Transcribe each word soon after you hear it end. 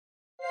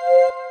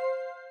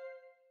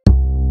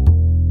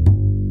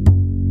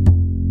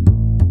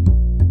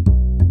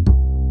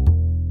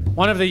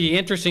One of the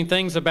interesting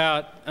things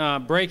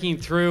about breaking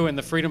through in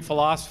the freedom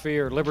philosophy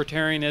or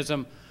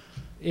libertarianism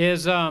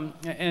is,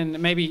 and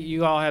maybe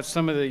you all have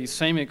some of the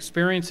same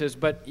experiences,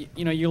 but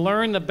you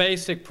learn the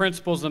basic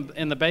principles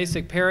and the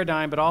basic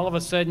paradigm, but all of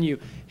a sudden you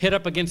hit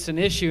up against an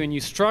issue and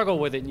you struggle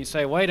with it and you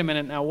say, wait a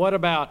minute, now what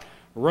about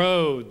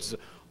roads,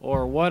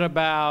 or what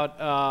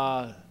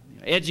about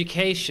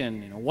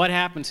education? What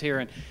happens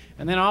here?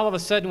 And then all of a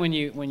sudden when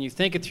you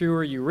think it through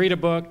or you read a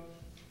book,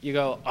 you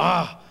go,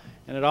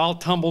 and it all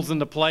tumbles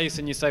into place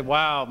and you say,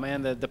 wow,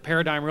 man, the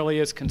paradigm really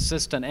is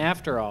consistent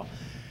after all.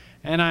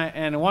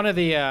 And one of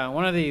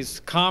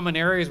these common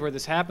areas where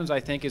this happens, I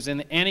think, is in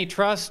the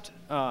antitrust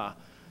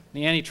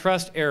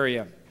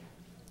area.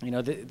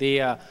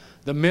 The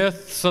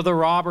myths of the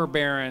robber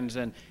barons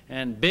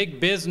and big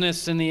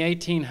business in the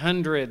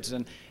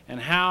 1800s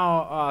and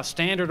how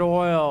Standard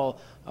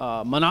Oil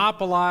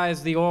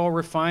monopolized the oil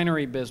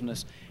refinery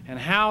business, and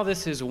how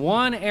this is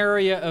one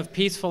area of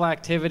peaceful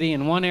activity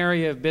and one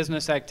area of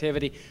business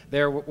activity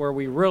there where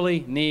we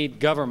really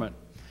need government.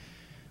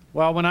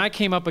 Well, when I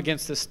came up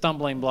against this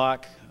stumbling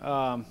block,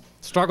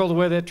 struggled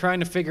with it, trying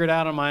to figure it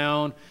out on my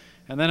own,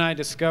 and then I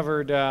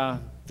discovered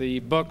the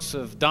books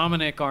of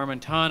Dominick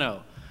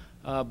Armentano,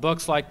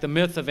 books like The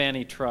Myth of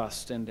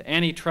Antitrust and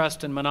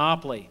Antitrust and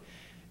Monopoly.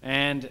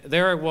 And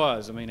there it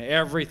was. I mean,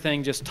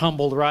 everything just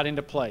tumbled right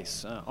into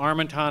place.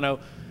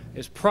 Armentano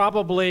is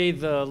probably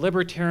the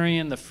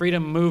libertarian, the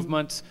freedom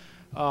movement's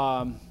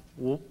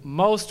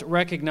most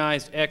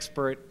recognized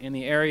expert in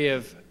the area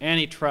of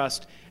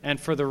antitrust and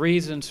for the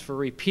reasons for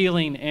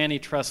repealing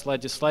antitrust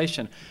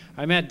legislation.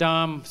 I met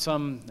Dom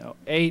some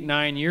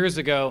 8-9 years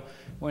ago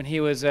when he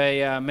was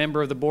a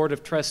member of the Board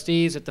of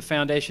Trustees at the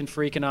Foundation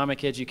for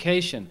Economic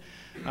Education.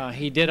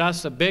 He did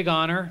us a big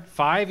honor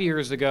 5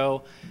 years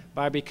ago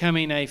by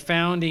becoming a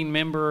founding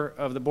member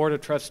of the Board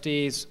of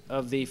Trustees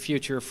of the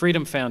Future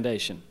Freedom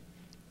Foundation.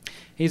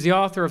 He's the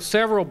author of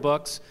several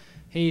books.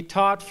 He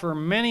taught for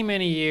many,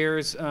 many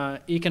years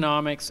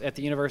economics at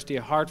the University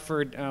of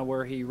Hartford,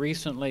 where he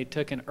recently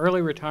took an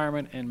early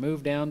retirement and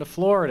moved down to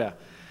Florida.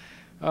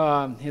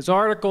 His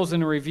articles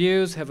and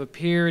reviews have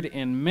appeared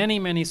in many,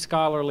 many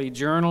scholarly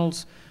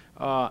journals,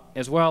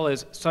 as well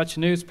as such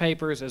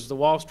newspapers as the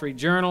Wall Street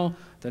Journal,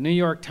 the New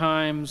York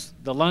Times,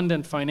 the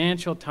London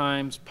Financial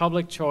Times,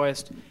 Public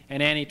Choice,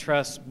 and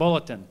Antitrust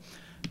Bulletin.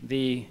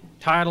 The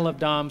title of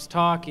Dom's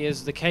talk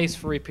is The Case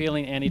for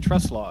Repealing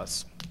Antitrust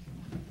Laws.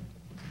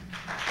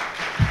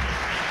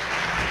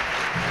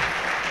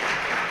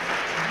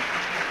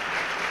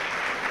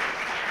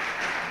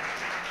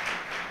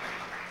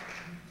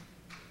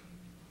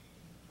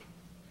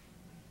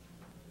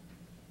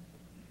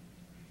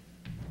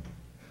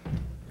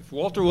 If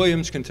Walter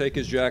Williams can take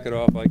his jacket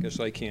off, I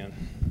guess I can.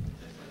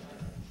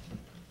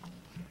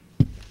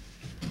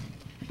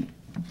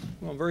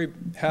 Well, I'm very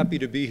happy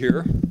to be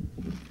here.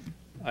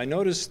 I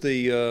noticed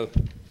the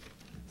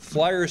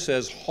flyer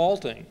says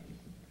halting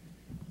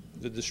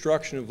the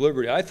destruction of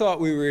liberty. I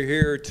thought we were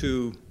here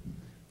to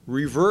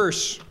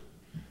reverse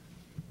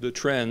the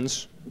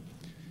trends,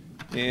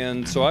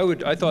 and so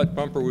I thought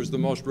Bumper was the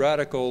most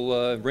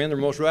radical, ran the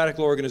most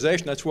radical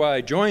organization. That's why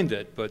I joined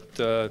it. But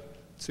it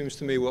seems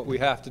to me what we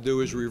have to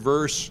do is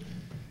reverse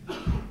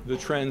the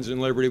trends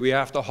in liberty. We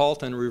have to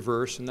halt and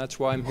reverse, and that's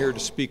why I'm here to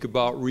speak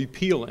about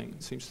repealing.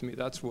 It seems to me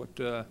that's what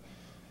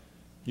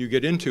you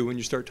get into when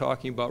you start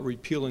talking about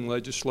repealing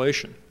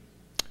legislation.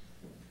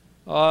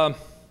 Let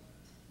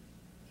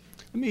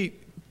me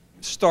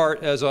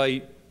start, as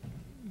I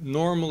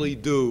normally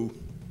do,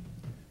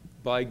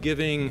 by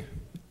giving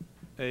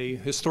a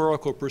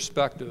historical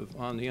perspective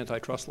on the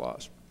antitrust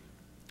laws.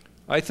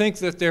 I think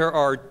that there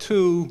are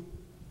two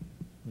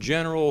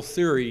general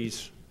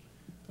theories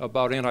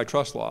about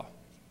antitrust law.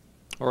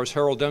 Or as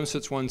Harold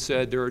Demsetz once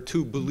said, there are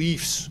two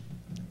beliefs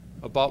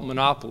about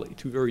monopoly,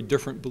 two very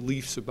different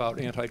beliefs about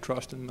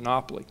antitrust and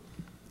monopoly.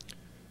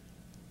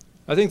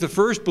 I think the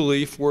first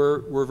belief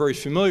we're very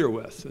familiar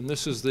with, and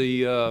this is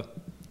the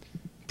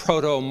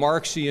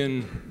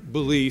proto-Marxian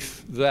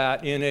belief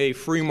that in a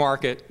free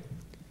market,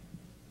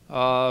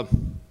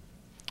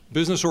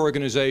 business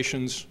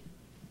organizations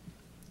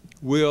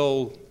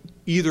will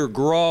either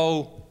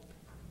grow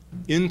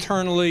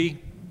internally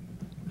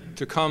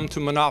to come to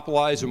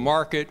monopolize a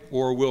market,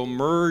 or will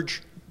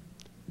merge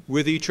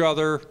with each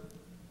other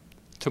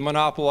to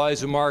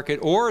monopolize a market,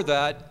 or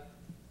that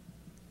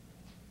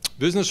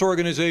business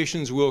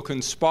organizations will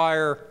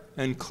conspire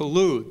and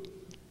collude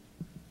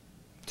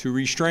to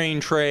restrain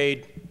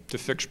trade, to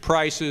fix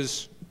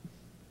prices,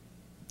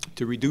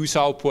 to reduce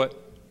output,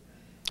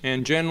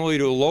 and generally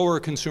to lower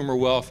consumer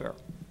welfare.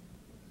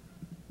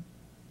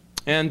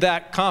 And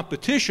that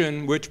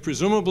competition, which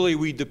presumably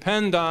we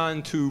depend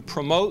on to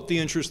promote the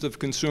interest of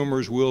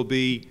consumers, will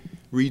be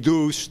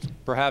reduced,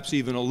 perhaps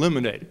even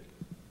eliminated,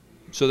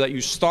 so that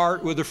you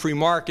start with a free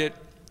market,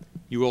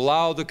 you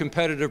allow the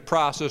competitive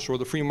process or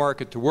the free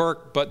market to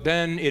work, but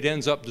then it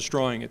ends up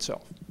destroying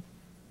itself.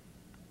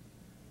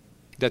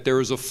 That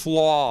there is a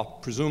flaw,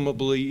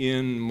 presumably,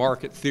 in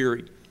market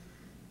theory.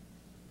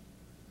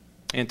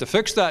 And to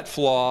fix that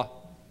flaw,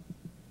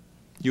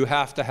 you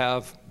have to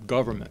have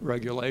government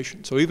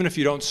regulation. So even if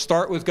you don't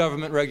start with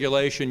government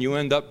regulation, you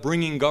end up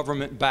bringing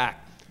government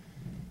back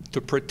to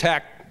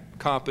protect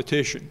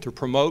competition, to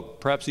promote,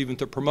 perhaps even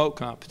to promote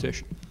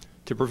competition,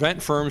 to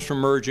prevent firms from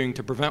merging,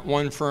 to prevent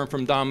one firm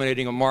from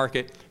dominating a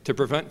market, to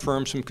prevent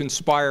firms from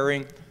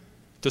conspiring,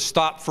 to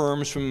stop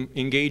firms from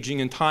engaging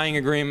in tying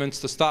agreements,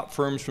 to stop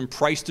firms from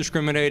price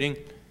discriminating,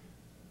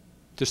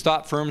 to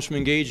stop firms from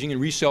engaging in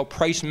resale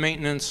price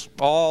maintenance,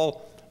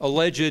 all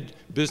alleged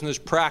business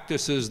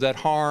practices that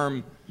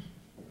harm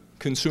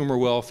consumer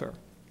welfare.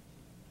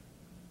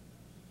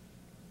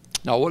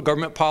 Now, what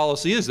government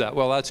policy is that?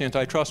 Well, that's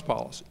antitrust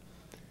policy.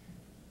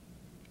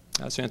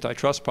 That's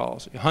antitrust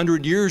policy.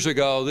 100 years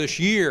ago, this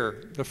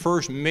year, the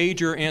first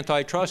major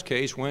antitrust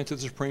case went to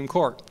the Supreme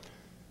Court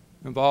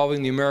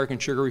involving the American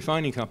Sugar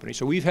Refining Company.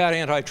 So we've had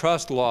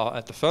antitrust law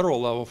at the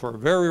federal level for a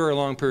very, very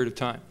long period of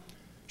time.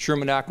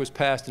 Sherman Act was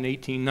passed in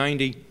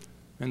 1890,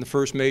 and the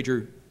first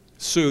major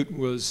suit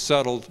was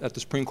settled at the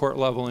Supreme Court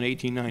level in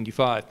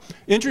 1895.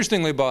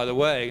 Interestingly, by the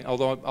way,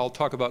 although I'll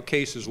talk about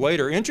cases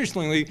later,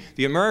 interestingly,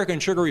 the American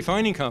Sugar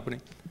Refining Company,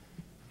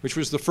 which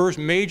was the first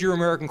major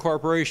American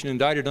corporation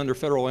indicted under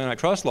federal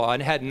antitrust law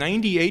and had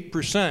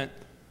 98%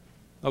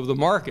 of the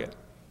market,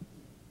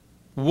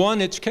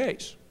 won its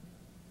case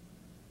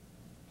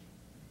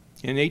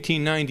in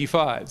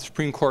 1895, the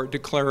Supreme Court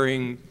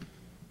declaring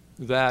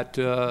that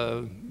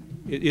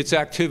its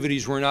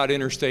activities were not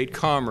interstate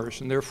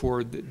commerce and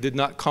therefore did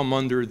not come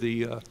under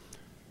the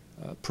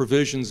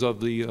provisions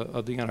of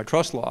the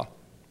antitrust law.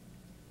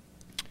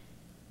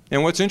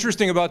 And what's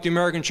interesting about the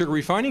American Sugar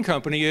Refining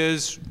Company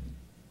is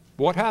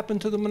what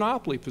happened to the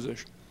monopoly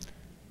position?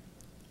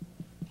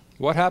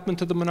 What happened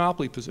to the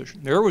monopoly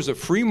position? There was a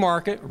free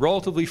market, a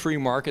relatively free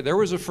market. There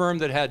was a firm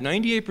that had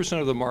 98%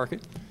 of the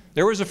market.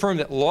 There was a firm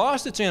that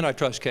lost its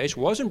antitrust case,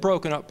 wasn't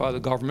broken up by the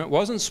government,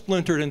 wasn't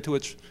splintered into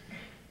its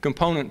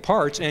component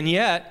parts, and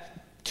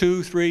yet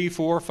 2, 3,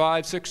 4,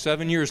 5, 6,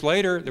 7 years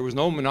later, there was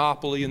no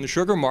monopoly in the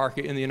sugar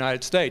market in the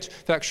United States.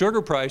 In fact,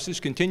 sugar prices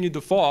continued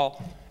to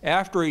fall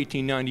after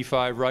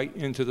 1895 right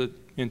into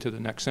the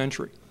next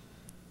century.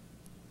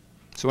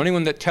 So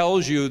anyone that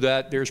tells you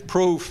that there's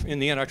proof in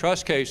the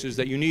antitrust cases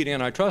that you need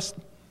antitrust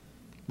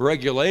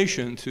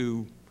regulation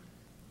to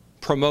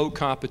promote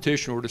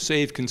competition or to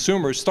save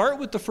consumers, start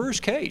with the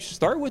first case.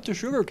 Start with the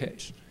sugar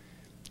case.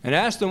 And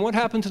ask them what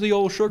happened to the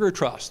old sugar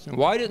trust, and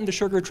why didn't the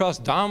sugar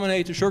trust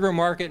dominate the sugar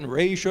market and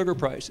raise sugar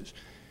prices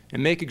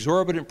and make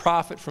exorbitant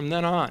profit from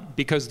then on?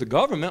 Because the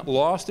government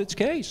lost its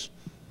case.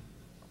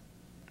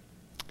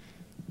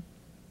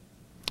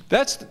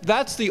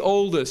 That's the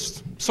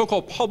oldest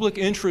so-called public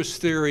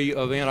interest theory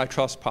of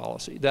antitrust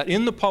policy, that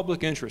in the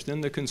public interest, in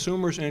the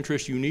consumer's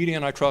interest, you need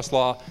antitrust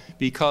law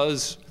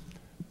because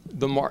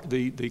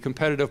the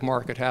competitive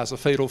market has a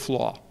fatal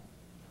flaw.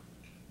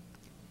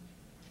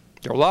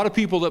 There are a lot of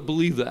people that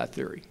believe that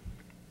theory.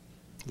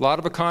 A lot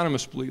of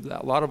economists believe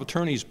that. A lot of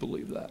attorneys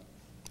believe that.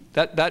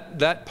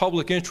 That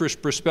public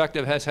interest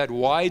perspective has had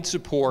wide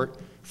support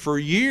for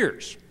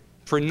years,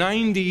 for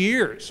 90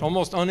 years,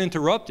 almost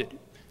uninterrupted.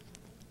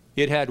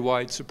 It had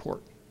wide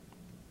support.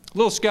 A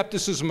little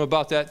skepticism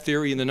about that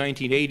theory in the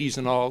 1980s,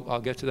 and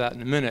I'll get to that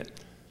in a minute.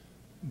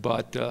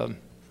 But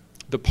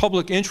the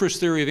public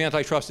interest theory of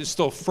antitrust is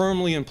still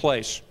firmly in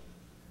place.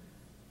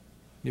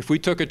 If we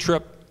took a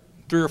trip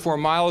 3 or 4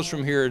 miles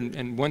from here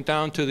and went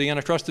down to the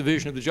Antitrust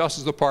Division of the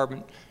Justice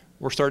Department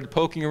or started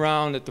poking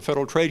around at the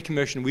Federal Trade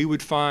Commission, we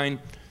would find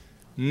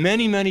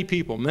many, many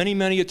people, many,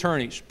 many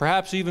attorneys,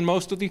 perhaps even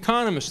most of the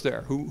economists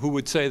there who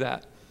would say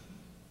that.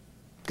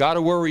 Got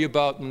to worry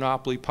about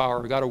monopoly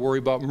power, got to worry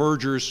about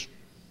mergers,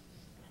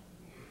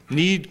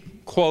 need,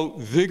 quote,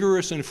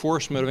 vigorous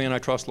enforcement of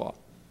antitrust law.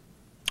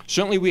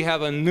 Certainly we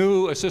have a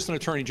new Assistant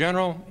Attorney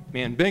General,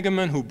 Ann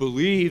Bingaman, who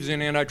believes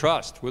in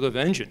antitrust with a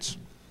vengeance.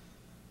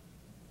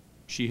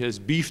 She has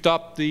beefed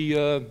up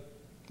the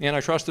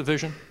antitrust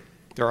division.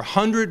 There are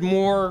 100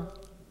 more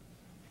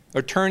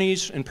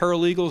attorneys and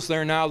paralegals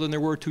there now than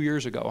there were 2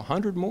 years ago,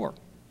 100 more.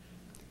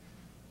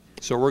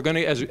 So we're going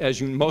to,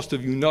 as most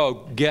of you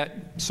know,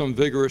 get some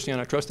vigorous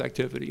antitrust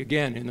activity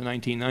again in the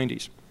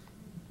 1990s.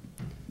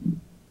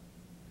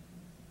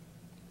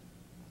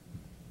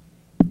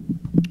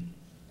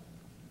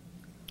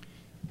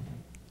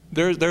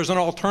 There's an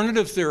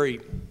alternative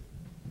theory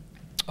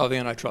of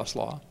antitrust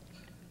law.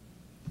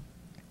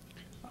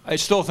 I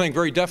still think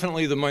very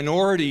definitely the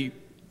minority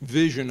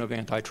vision of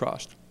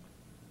antitrust.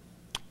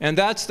 And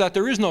that's that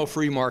there is no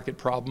free market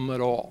problem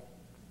at all.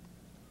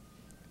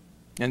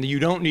 And you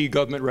don't need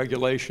government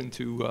regulation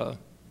to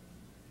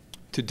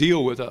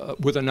deal with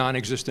a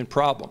non-existent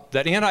problem.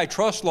 That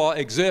antitrust law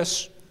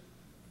exists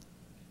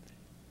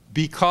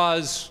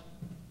because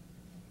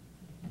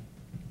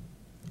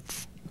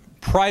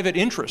private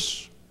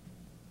interests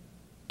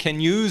can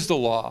use the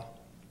law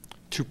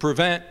to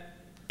prevent,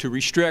 to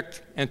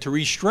restrict, and to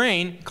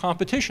restrain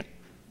competition.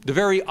 The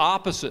very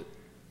opposite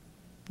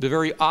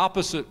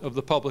of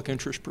the public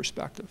interest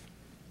perspective.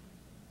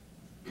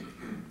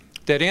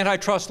 That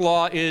antitrust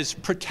law is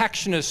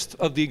protectionist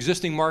of the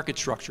existing market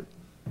structure.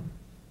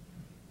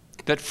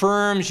 that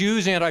firms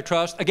use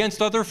antitrust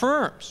against other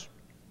firms.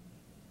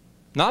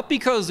 Not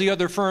because the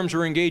other firms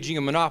are engaging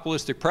in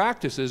monopolistic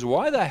practices.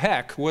 Why the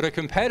heck would a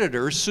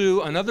competitor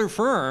sue another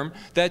firm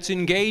that's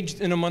engaged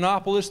in a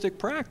monopolistic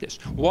practice?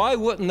 Why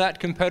wouldn't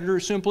that competitor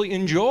simply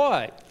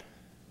enjoy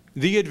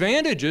the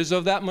advantages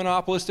of that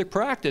monopolistic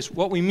practice?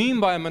 What we mean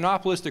by a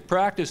monopolistic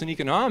practice in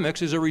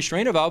economics is a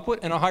restraint of output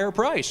and a higher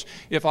price.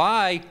 If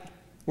I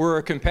were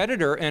a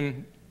competitor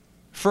and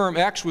firm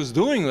X was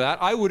doing that,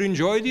 I would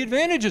enjoy the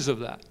advantages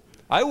of that.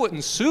 I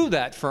wouldn't sue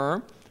that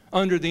firm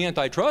under the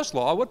antitrust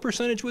law. What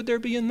percentage would there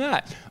be in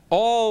that?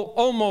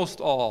 Almost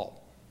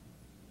all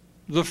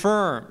the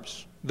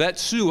firms that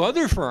sue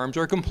other firms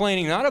are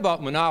complaining not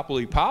about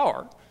monopoly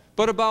power,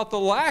 but about the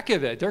lack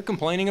of it. They're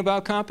complaining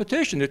about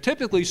competition. They're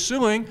typically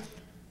suing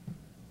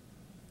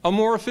a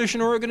more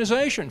efficient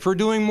organization for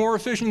doing more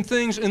efficient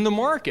things in the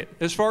market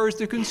as far as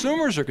the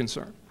consumers are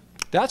concerned.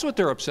 That's what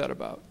they're upset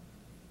about.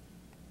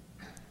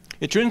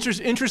 It's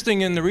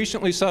interesting in the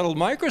recently settled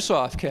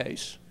Microsoft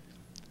case,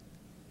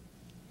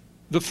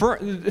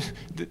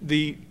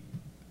 the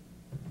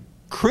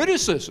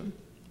criticism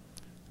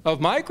of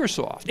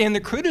Microsoft and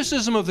the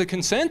criticism of the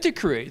consent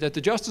decree that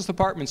the Justice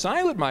Department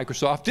signed with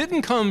Microsoft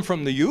didn't come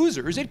from the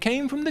users, it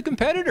came from the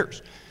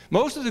competitors.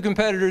 Most of the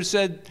competitors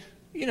said,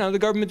 you know, the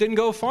government didn't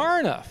go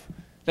far enough.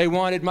 They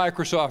wanted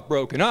Microsoft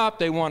broken up,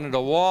 they wanted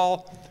a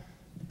wall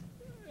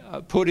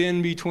put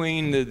in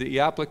between the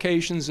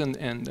applications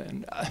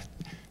and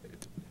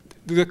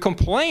the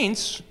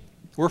complaints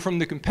were from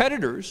the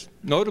competitors,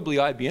 notably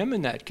IBM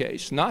in that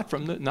case, not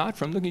from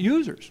the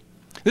users.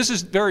 This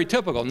is very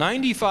typical.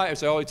 95,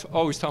 as I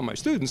always tell my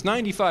students,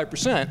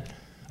 95%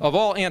 of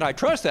all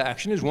antitrust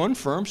action is one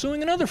firm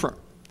suing another firm.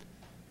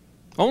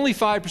 Only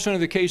 5% of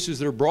the cases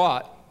that are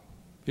brought,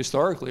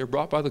 historically, are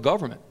brought by the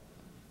government.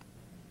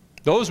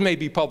 Those may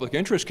be public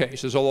interest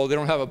cases, although they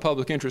don't have a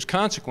public interest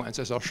consequence,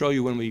 as I'll show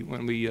you when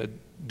we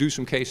do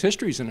some case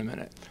histories in a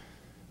minute.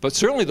 But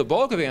certainly the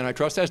bulk of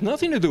antitrust has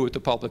nothing to do with the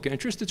public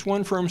interest. It's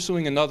one firm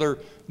suing another,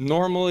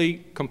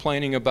 normally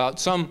complaining about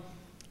some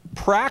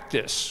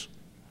practice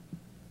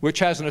which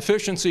has an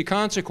efficiency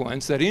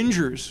consequence that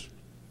injures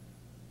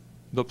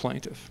the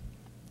plaintiff.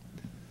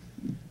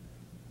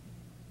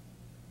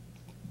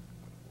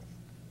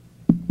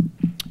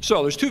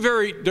 So there's two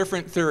very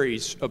different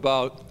theories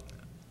about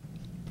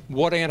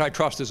what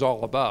antitrust is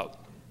all about: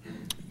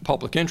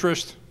 public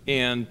interest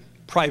and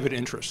private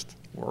interest,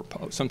 or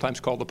sometimes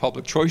called the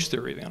public choice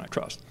theory of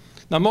antitrust.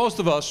 Now most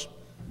of the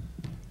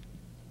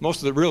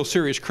real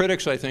serious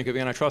critics, I think, of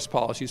antitrust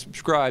policy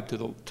subscribe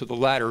to the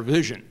latter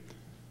vision,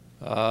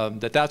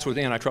 that's what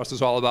antitrust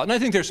is all about. And I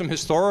think there's some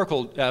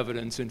historical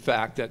evidence, in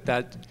fact,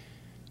 that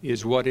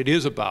is what it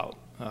is about.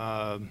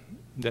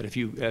 That if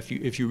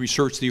you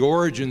research the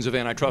origins of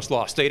antitrust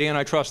law, state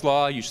antitrust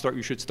law, you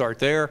should start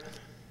there.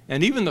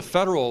 And even the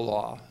federal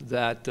law,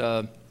 that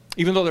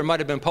even though there might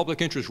have been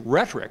public interest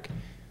rhetoric,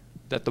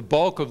 that the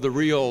bulk of the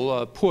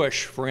real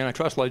push for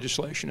antitrust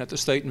legislation at the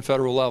state and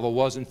federal level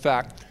was, in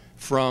fact,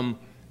 from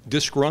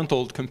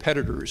disgruntled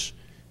competitors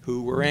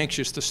who were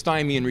anxious to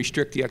stymie and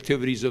restrict the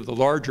activities of the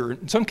larger,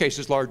 in some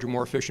cases larger,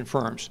 more efficient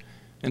firms.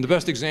 And the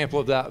best example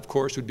of that, of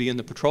course, would be in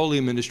the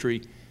petroleum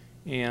industry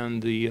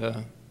and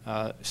the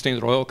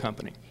Standard Oil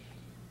Company.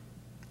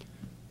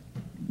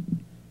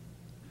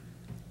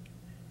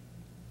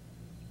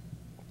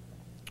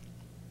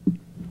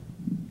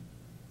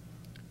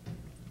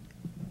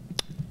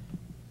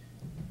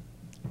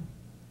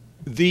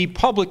 The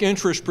public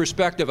interest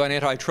perspective on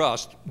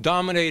antitrust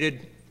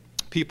dominated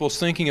people's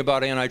thinking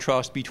about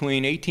antitrust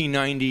between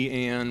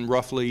 1890 and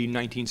roughly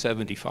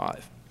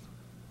 1975.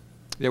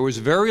 There was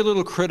very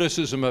little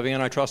criticism of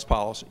antitrust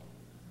policy.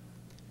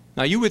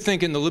 Now, you would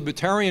think in the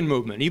libertarian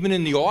movement, even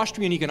in the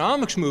Austrian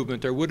economics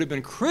movement, there would have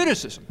been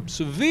criticism,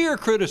 severe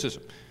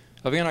criticism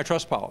of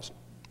antitrust policy.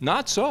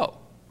 Not so.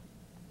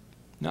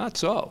 Not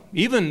so.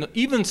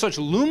 Even such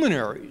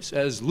luminaries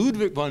as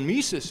Ludwig von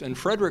Mises and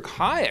Friedrich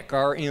Hayek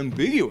are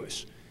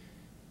ambiguous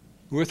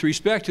with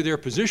respect to their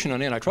position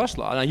on antitrust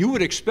law. Now, you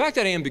would expect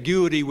that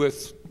ambiguity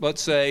with,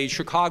 let's say,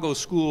 Chicago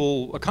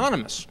school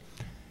economists,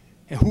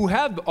 who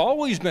have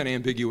always been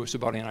ambiguous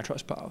about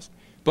antitrust policy.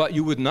 But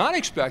you would not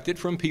expect it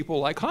from people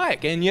like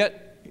Hayek. And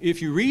yet,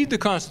 if you read the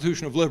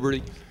Constitution of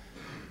Liberty,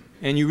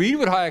 and you read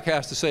what Hayek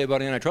has to say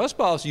about antitrust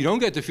policy, you don't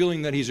get the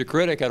feeling that he's a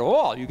critic at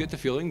all. You get the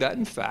feeling that,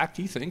 in fact,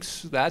 he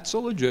thinks that's a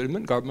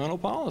legitimate governmental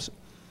policy.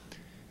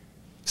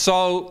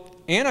 So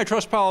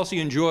antitrust policy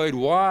enjoyed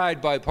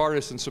wide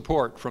bipartisan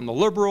support from the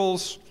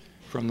liberals,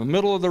 from the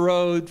middle of the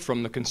road,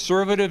 from the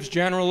conservatives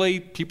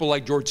generally, people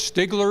like George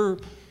Stigler,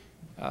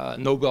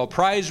 Nobel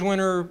Prize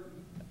winner.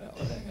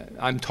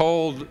 I'm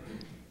told,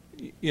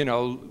 you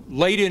know,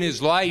 late in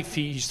his life,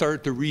 he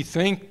started to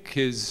rethink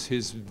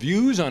his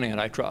views on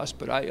antitrust,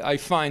 but I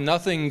find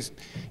nothing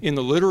in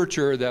the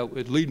literature that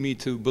would lead me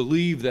to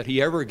believe that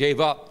he ever gave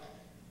up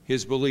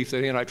his belief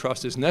that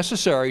antitrust is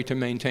necessary to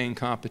maintain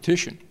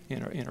competition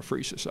in a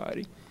free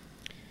society.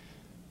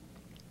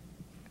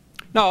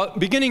 Now,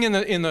 beginning in the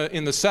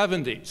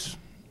 70s,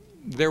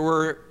 there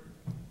were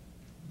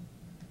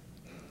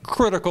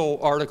critical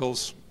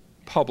articles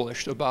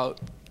published about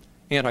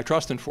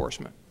antitrust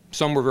enforcement.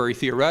 Some were very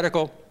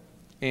theoretical,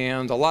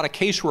 and a lot of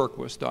casework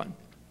was done.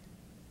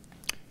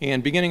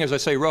 And beginning, as I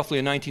say, roughly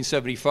in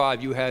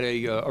 1975, you had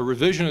a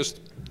revisionist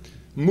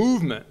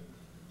movement.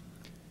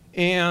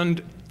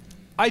 And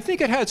I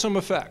think it had some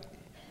effect.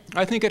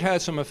 I think it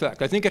had some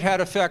effect. I think it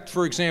had effect,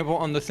 for example,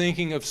 on the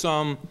thinking of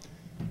some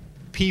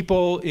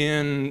people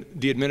in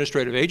the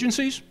administrative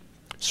agencies.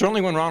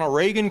 Certainly when Ronald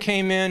Reagan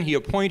came in, he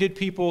appointed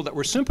people that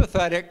were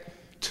sympathetic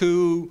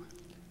to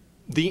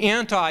the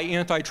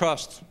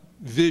antitrust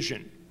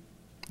vision,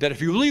 that if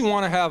you really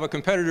want to have a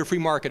competitive free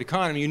market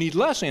economy, you need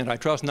less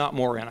antitrust, not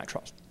more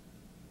antitrust.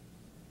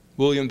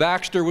 William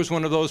Baxter was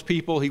one of those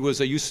people. He was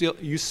a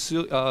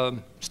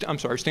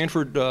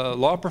Stanford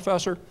law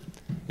professor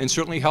and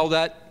certainly held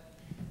that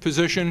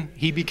position.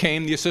 He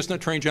became the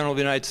Assistant Attorney General of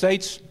the United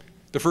States.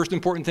 The first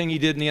important thing he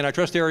did in the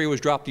antitrust area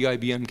was drop the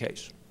IBM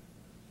case.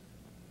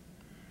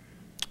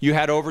 You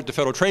had over at the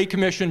Federal Trade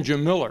Commission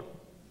Jim Miller,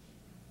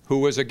 who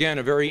was, again,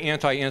 a very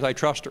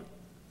anti-antitruster.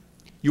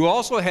 You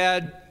also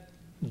had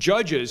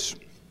judges,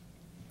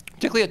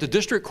 particularly at the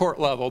district court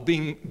level,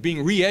 being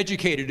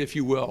re-educated, if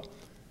you will,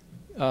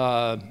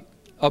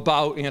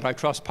 about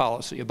antitrust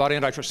policy, about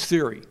antitrust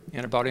theory,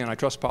 and about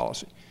antitrust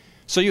policy.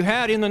 So you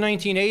had, in the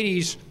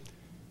 1980s,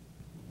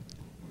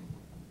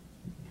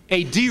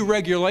 a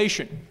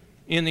deregulation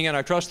in the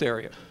antitrust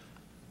area.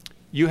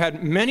 You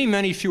had many,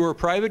 many fewer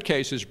private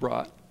cases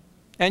brought,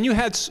 and you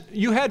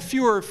had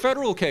fewer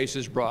federal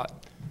cases brought.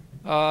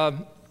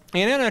 And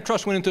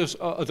antitrust went into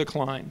a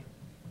decline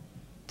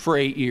for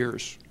 8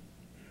 years,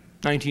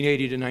 1980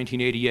 to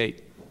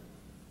 1988.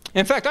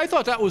 In fact, I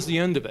thought that was the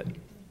end of it.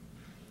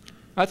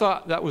 I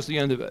thought that was the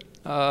end of it.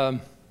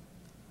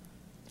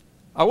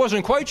 I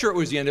wasn't quite sure it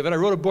was the end of it. I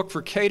wrote a book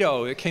for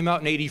Cato. It came out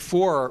in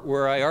 '84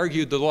 where I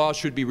argued the laws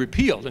should be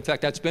repealed. In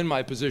fact, that's been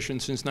my position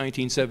since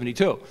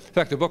 1972. In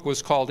fact, the book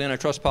was called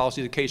Antitrust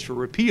Policy, the Case for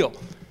Repeal.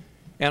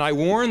 And I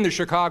warned the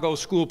Chicago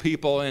school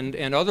people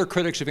and other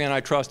critics of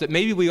antitrust that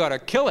maybe we ought to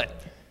kill it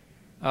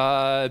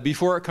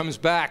before it comes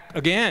back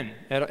again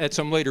at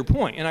some later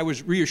point. And I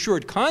was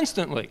reassured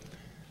constantly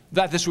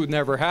that this would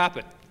never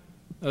happen,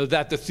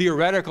 that the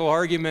theoretical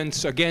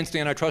arguments against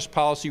antitrust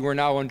policy were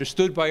now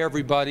understood by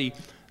everybody,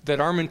 that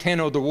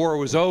Armentano, the war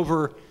was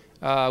over.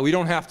 We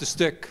don't have to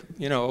stick,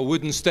 a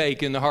wooden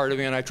stake in the heart of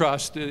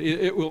antitrust.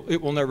 It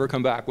will never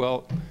come back.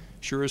 Well,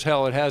 sure as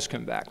hell it has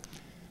come back.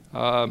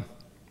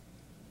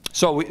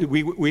 So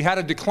we had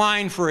a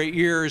decline for 8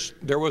 years.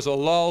 There was a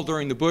lull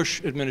during the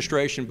Bush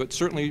administration, but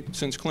certainly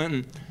since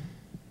Clinton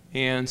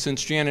and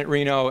since Janet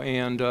Reno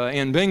and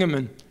Ann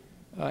Bingaman,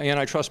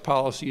 antitrust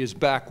policy is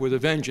back with a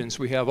vengeance.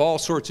 We have all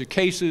sorts of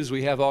cases.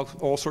 We have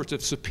all sorts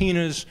of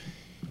subpoenas.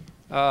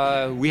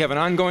 We have an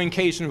ongoing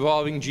case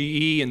involving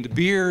GE and De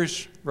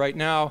Beers right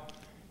now,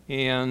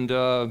 and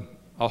a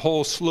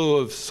whole slew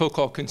of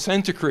so-called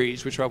consent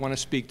decrees, which I want to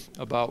speak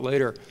about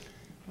later.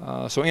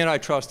 So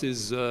antitrust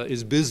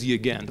is busy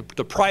again.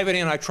 The private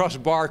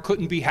antitrust bar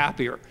couldn't be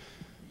happier.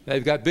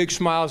 They've got big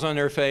smiles on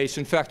their face.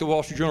 In fact, the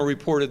Wall Street Journal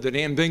reported that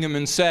Ann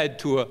Bingaman said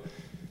to a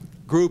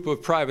group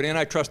of private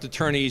antitrust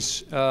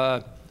attorneys,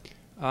 I'm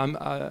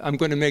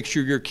going to make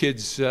sure your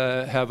kids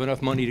have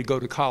enough money to go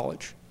to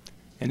college.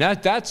 And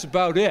that's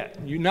about it.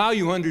 Now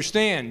you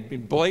understand,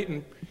 in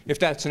blatant, if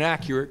that's an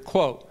accurate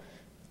quote,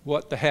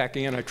 what the heck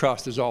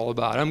antitrust is all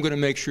about. I'm going to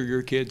make sure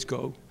your kids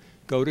go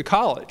to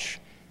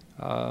college.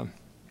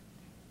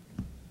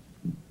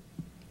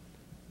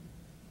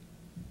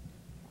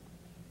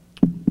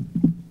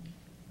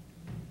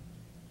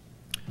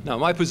 Now,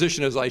 my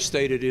position, as I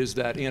stated, is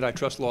that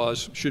antitrust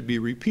laws should be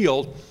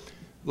repealed.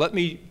 Let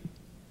me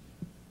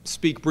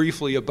speak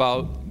briefly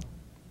about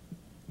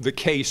the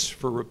case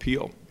for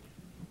repeal.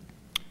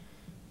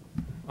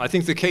 I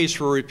think the case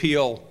for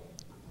repeal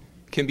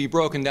can be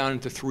broken down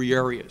into 3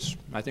 areas.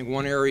 I think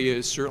one area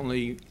is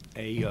certainly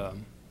a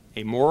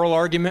moral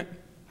argument,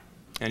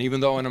 and even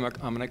though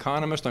I'm an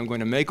economist, I'm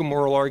going to make a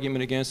moral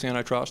argument against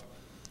antitrust.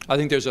 I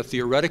think there's a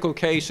theoretical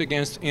case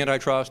against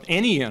antitrust,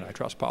 any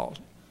antitrust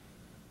policy.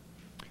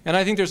 And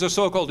I think there's a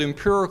so-called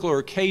empirical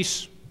or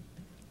case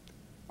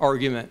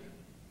argument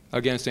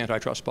against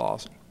antitrust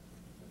policy.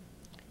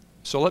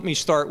 So let me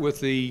start with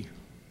the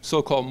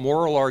so-called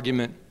moral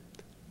argument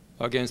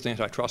against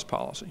antitrust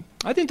policy.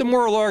 I think the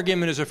moral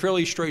argument is a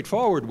fairly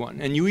straightforward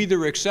one, and you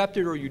either accept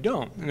it or you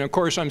don't. And of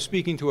course, I'm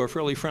speaking to a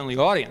fairly friendly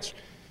audience.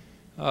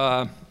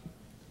 As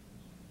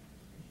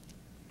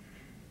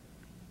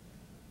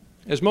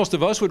most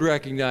of us would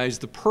recognize,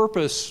 the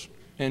purpose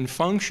and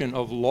function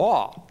of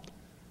law,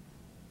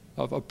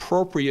 of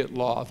appropriate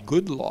law, of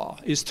good law,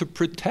 is to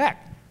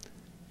protect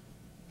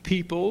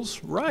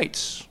people's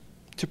rights,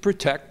 to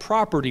protect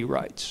property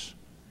rights,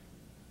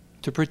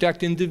 to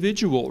protect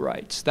individual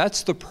rights.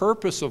 That's the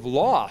purpose of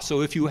law.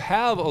 So if you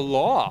have a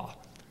law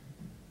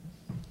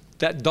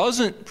that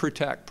doesn't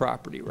protect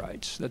property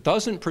rights, that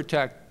doesn't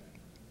protect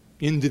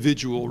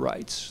individual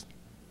rights,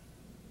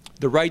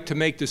 the right to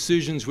make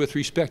decisions with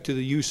respect to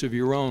the use of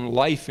your own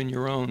life and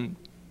your own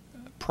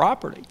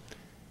property,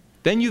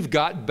 then you've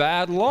got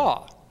bad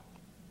law.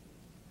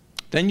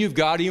 then you've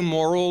got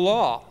immoral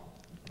law.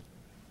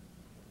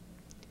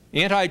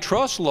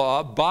 Antitrust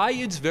law, by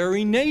its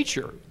very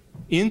nature,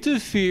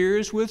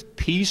 interferes with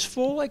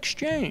peaceful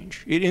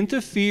exchange. It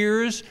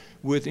interferes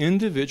with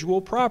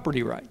individual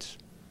property rights.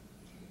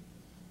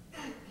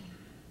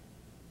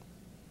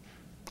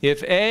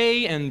 If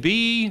A and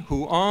B,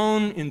 who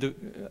own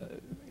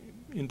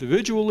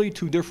individually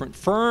two different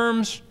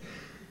firms,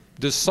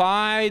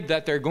 decide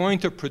that they're going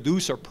to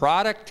produce a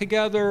product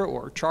together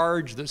or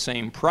charge the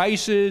same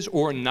prices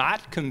or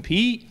not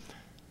compete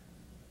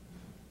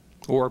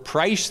or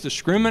price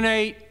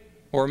discriminate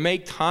or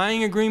make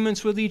tying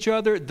agreements with each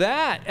other,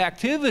 that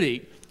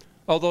activity,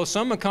 although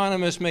some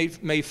economists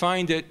may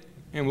find it,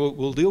 and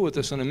we'll deal with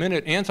this in a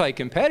minute,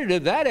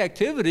 anti-competitive, that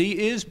activity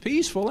is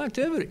peaceful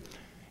activity.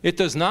 It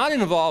does not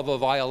involve a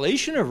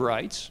violation of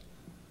rights.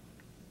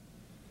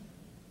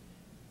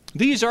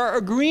 These are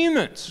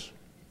agreements.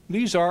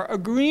 These are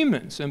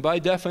agreements, and by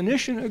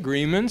definition,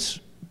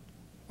 agreements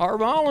are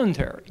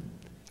voluntary.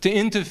 To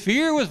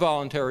interfere with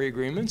voluntary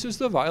agreements is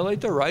to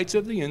violate the rights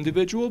of the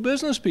individual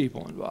business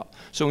people involved.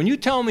 So when you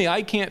tell me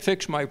I can't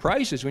fix my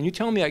prices, when you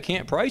tell me I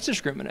can't price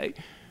discriminate,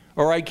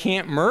 or I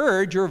can't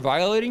merge, you're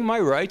violating my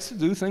rights to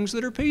do things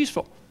that are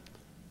peaceful.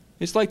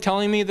 It's like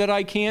telling me that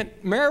I can't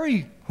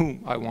marry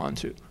whom I want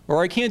to,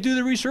 or I can't do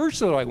the research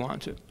that I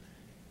want to,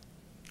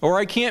 or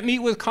I can't meet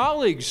with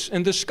colleagues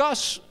and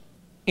discuss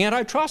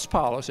antitrust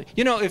policy.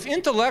 You know, if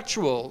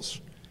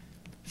intellectuals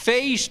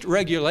faced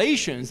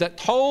regulations that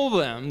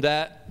told them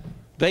that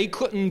they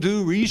couldn't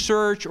do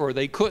research, or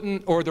they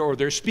couldn't, or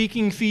their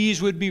speaking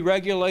fees would be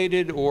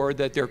regulated, or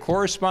that their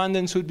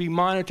correspondence would be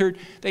monitored,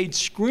 they'd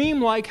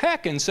scream like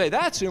heck and say,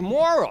 that's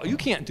immoral. You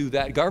can't do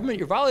that, government.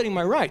 You're violating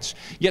my rights.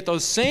 Yet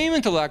those same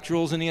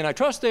intellectuals in the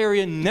antitrust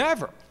area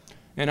never,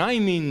 and I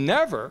mean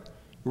never,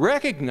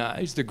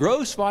 recognize the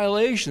gross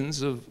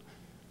violations of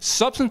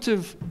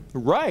substantive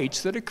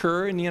rights that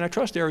occur in the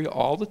antitrust area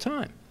all the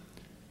time.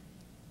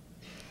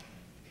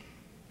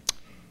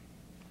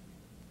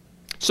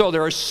 So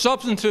there are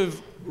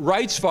substantive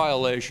rights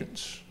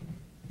violations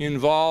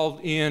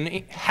involved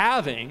in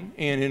having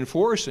and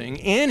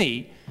enforcing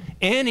any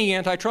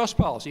antitrust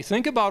policy.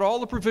 Think about all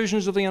the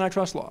provisions of the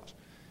antitrust laws.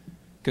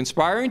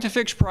 Conspiring to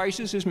fix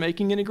prices is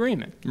making an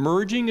agreement.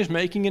 Merging is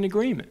making an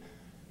agreement.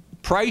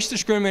 Price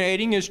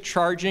discriminating is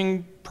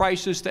charging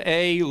prices to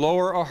A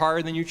lower or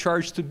higher than you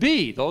charge to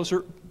B. Those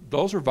are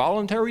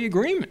voluntary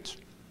agreements.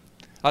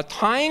 A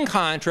tying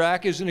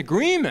contract is an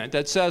agreement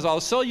that says,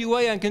 I'll sell you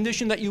A on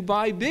condition that you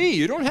buy B.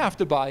 You don't have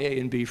to buy A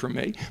and B from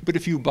me, but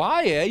if you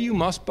buy A, you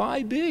must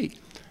buy B.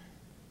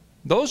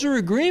 Those are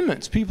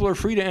agreements. People are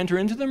free to enter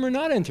into them or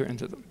not enter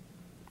into them.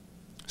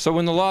 So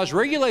when the laws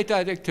regulate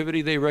that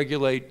activity, they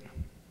regulate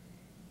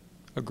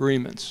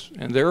agreements,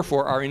 and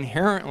therefore are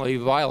inherently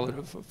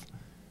violative of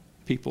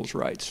people's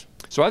rights.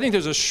 So I think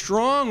there's a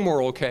strong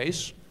moral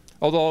case,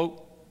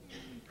 although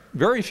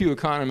very few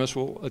economists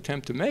will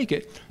attempt to make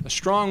it, a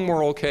strong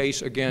moral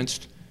case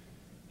against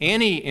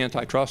any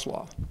antitrust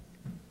law.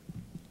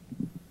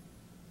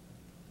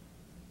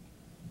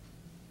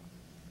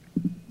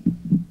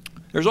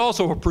 There's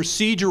also a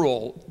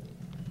procedural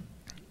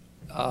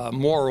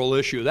moral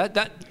issue.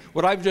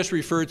 What I've just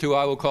referred to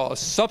I will call a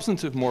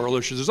substantive moral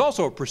issue. There's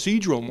also a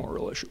procedural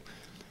moral issue.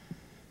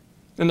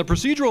 And the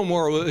procedural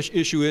moral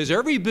issue is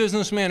every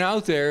businessman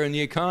out there in the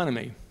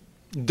economy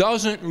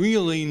doesn't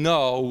really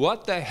know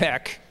what the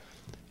heck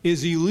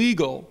is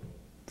illegal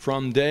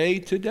from day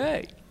to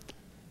day.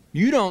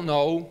 You don't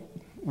know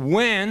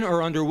when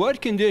or under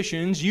what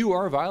conditions you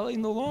are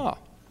violating the law.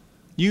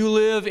 You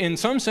live, in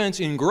some sense,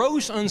 in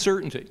gross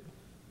uncertainty.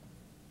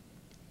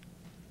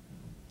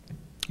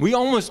 We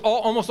almost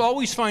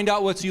always find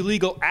out what's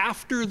illegal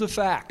after the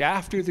fact,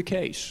 after the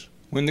case,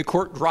 when the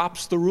court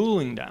drops the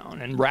ruling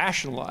down and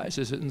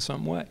rationalizes it in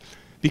some way,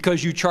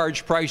 because you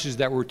charged prices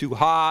that were too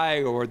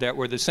high or that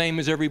were the same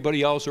as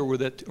everybody else or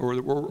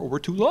were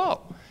too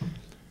low.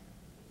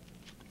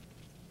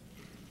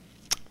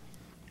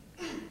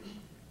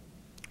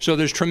 So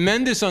there's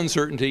tremendous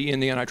uncertainty in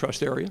the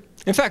antitrust area.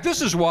 In fact,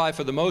 this is why,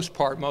 for the most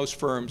part, most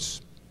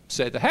firms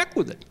say, the heck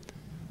with it.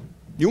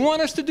 You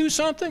want us to do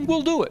something?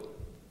 We'll do it.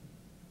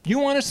 You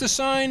want us to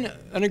sign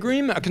an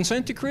agreement, a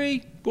consent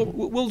decree?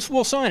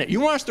 We'll sign it. You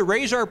want us to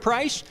raise our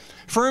price?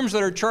 Firms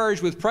that are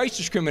charged with price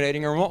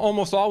discriminating are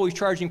almost always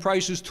charging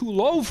prices too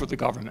low for the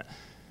government.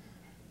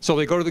 So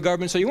they go to the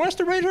government and say, you want us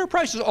to raise our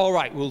prices? All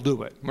right, we'll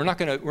do it. We're not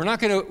going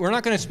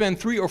to spend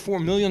 $3 or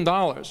 $4 million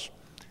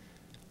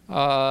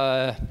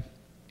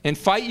and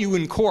fight you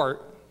in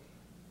court,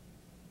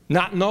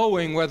 not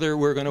knowing whether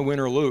we're going to win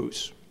or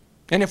lose.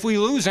 And if we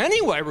lose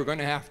anyway, we're going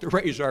to have to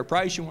raise our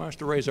price. You want us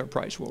to raise our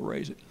price, we'll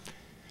raise it.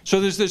 So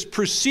there's this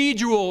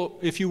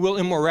procedural, if you will,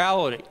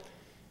 immorality.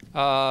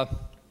 There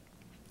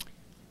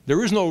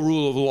is no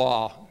rule of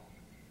law,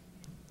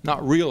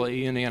 not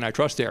really, in the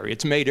antitrust area.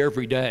 It's made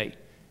every day.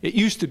 It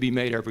used to be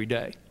made every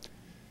day.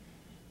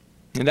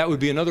 And that would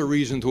be another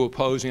reason to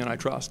oppose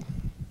antitrust.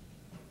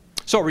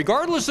 So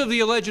regardless of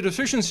the alleged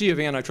efficiency of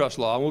antitrust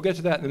law, and we'll get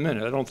to that in a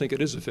minute, I don't think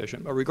it is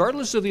efficient, but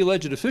regardless of the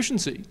alleged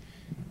efficiency,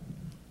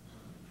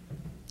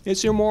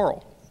 It's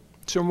immoral.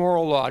 It's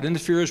immoral law. It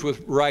interferes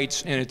with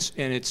rights, and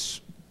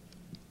it's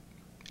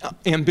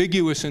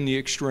ambiguous in the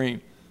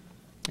extreme,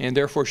 and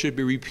therefore should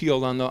be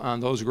repealed on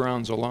those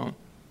grounds alone.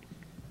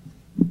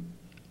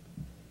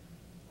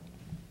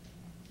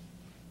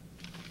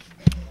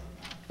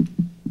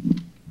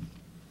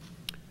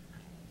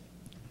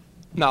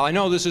 Now, I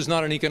know this is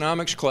not an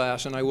economics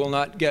class, and I will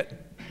not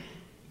get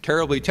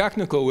terribly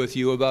technical with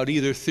you about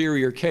either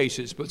theory or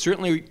cases, but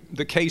certainly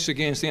the case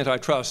against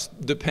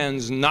antitrust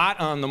depends not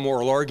on the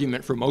moral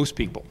argument for most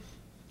people.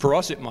 For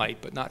us it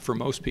might, but not for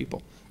most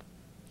people.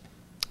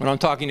 When I'm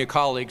talking to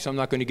colleagues, I'm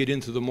not going to get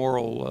into the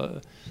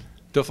moral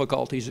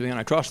difficulties of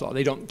antitrust law.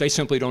 They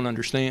simply don't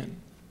understand.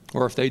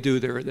 Or if they do,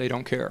 they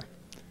don't care.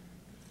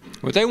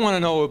 What they want to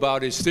know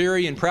about is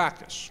theory and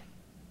practice.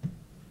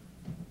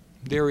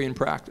 Theory and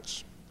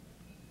practice.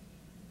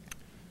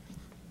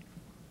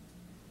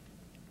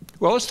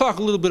 Well, let's talk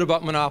a little bit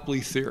about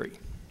monopoly theory.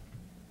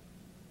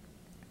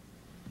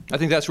 I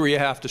think that's where you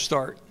have to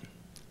start.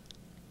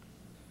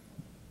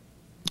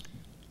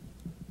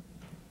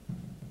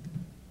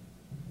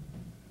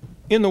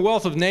 In The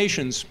Wealth of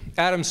Nations,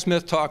 Adam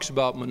Smith talks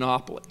about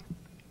monopoly.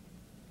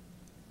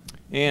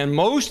 And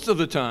most of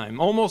the time,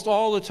 almost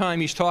all the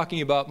time he's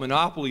talking about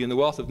monopoly in The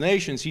Wealth of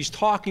Nations, he's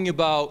talking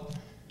about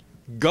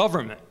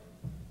government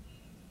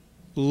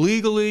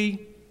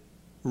legally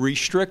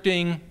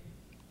restricting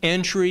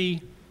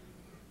entry,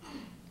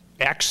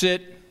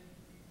 exit,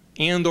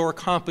 and or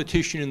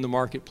competition in the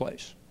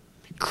marketplace.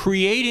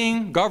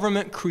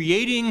 Government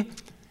creating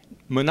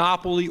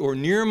monopoly or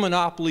near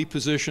monopoly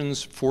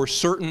positions for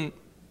certain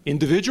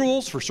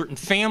individuals, for certain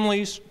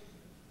families,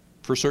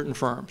 for certain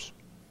firms.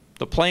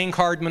 The playing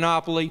card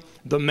monopoly,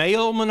 the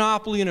mail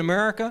monopoly in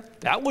America,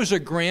 that was a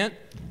grant.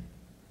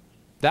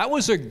 That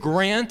was a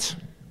grant,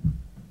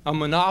 a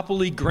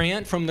monopoly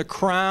grant from the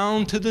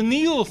Crown to the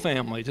Neal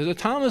family, to the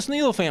Thomas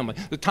Neal family.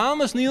 The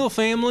Thomas Neal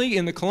family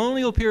in the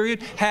colonial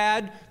period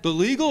had the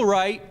legal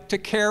right to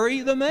carry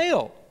the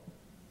mail.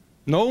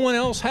 No one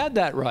else had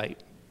that right.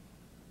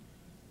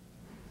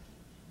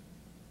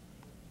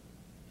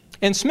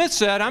 And Smith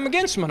said, I'm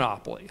against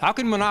monopoly. How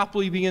can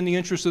monopoly be in the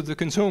interest of the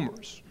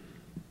consumers?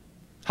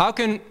 How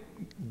can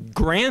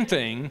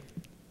granting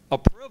a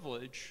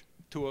privilege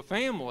to a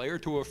family or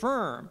to a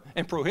firm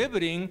and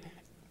prohibiting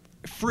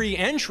free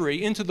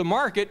entry into the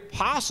market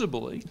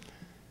possibly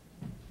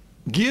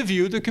give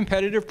you the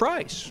competitive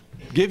price,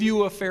 give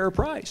you a fair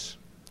price?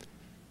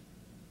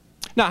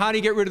 Now, how do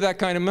you get rid of that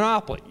kind of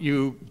monopoly?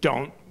 You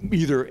don't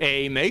either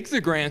A, make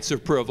the grants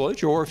of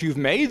privilege, or if you've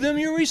made them,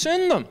 you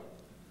rescind them.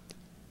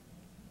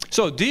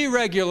 So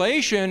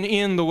deregulation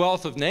in The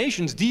Wealth of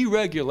Nations,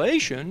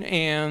 deregulation,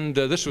 and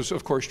this was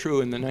of course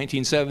true in the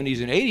 1970s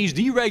and 80s,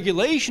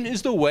 deregulation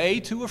is the way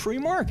to a free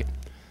market.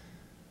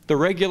 The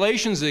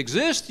regulations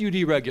exist, you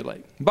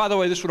deregulate. By the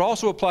way, this would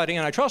also apply to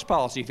antitrust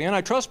policy. If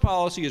antitrust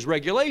policy is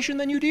regulation,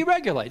 then you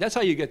deregulate. That's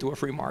how you get to a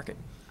free market.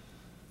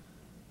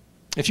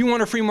 If you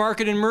want a free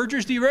market in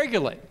mergers,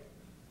 deregulate.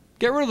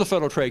 Get rid of the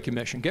Federal Trade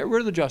Commission. Get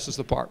rid of the Justice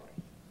Department.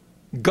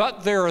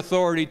 Gut their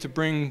authority to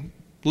bring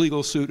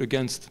legal suit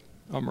against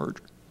a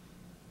merger.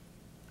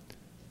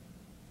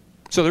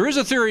 So there is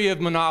a theory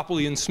of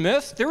monopoly in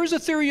Smith. There is a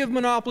theory of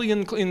monopoly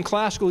in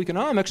classical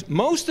economics.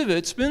 Most of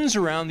it spins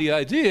around the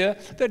idea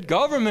that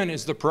government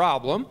is the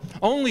problem.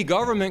 Only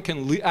government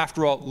can,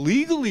 after all,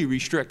 legally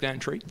restrict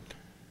entry.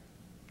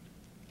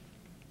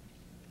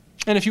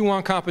 And if you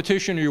want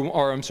competition, if you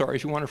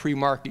want a free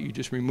market, you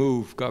just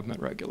remove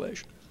government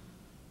regulation.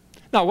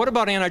 Now, what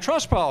about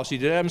antitrust policy?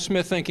 Did Adam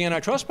Smith think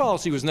antitrust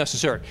policy was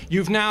necessary?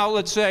 You've now,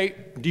 let's say,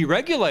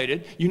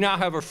 deregulated. You now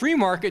have a free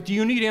market. Do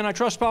you need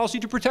antitrust policy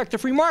to protect the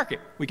free market?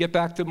 We get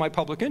back to my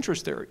public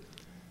interest theory.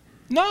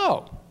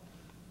 No.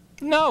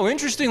 No.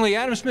 Interestingly,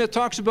 Adam Smith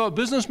talks about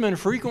businessmen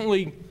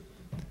frequently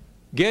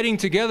getting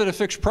together to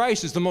fix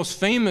prices. The most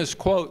famous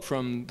quote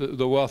from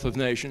The Wealth of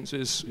Nations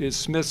is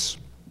Smith's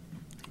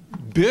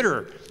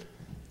bitter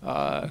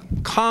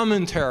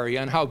commentary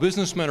on how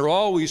businessmen are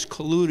always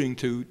colluding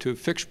to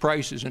fix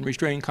prices and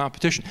restrain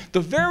competition. The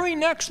very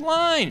next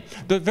line,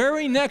 the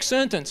very next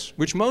sentence,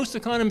 which most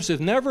economists have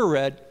never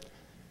read,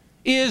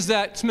 is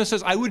that Smith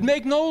says, I would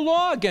make no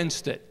law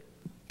against it.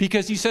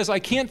 Because he says, I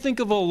can't think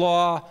of a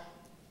law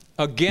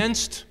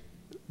against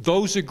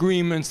those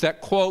agreements that,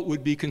 quote,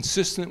 would be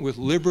consistent with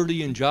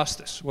liberty and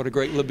justice. What a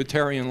great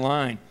libertarian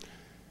line.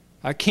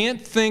 I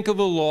can't think of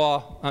a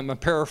law, I'm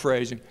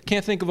paraphrasing,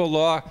 can't think of a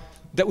law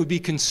that would be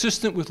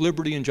consistent with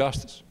liberty and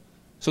justice.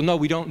 So no,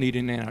 we don't need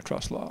an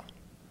antitrust law.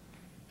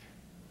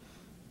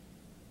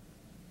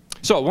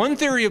 So one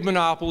theory of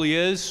monopoly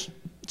is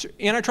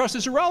antitrust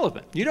is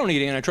irrelevant. You don't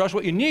need antitrust.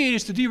 What you need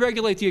is to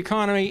deregulate the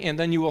economy, and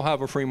then you will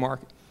have a free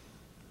market.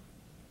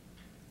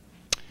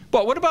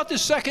 But what about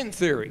this second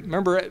theory?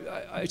 Remember,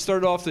 I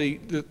started off the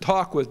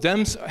talk with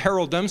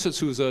Harold Demsetz,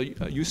 who's a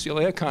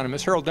UCLA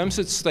economist. Harold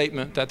Demsetz's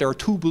statement that there are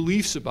two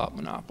beliefs about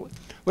monopoly.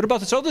 What about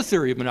this other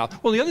theory of monopoly?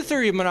 Well, the other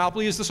theory of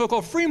monopoly is the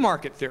so-called free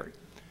market theory.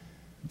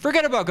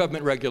 Forget about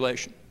government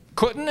regulation.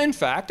 Couldn't, in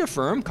fact, a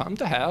firm come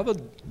to have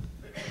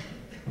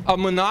a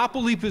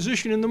monopoly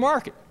position in the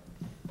market.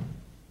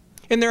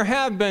 And there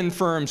have been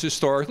firms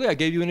historically, I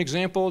gave you an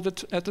example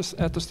at the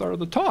start of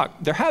the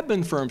talk, there have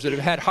been firms that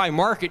have had high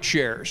market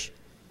shares.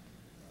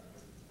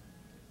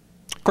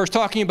 Of course,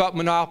 talking about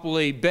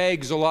monopoly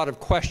begs a lot of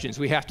questions.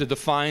 We have to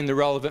define the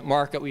relevant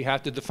market. We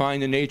have to define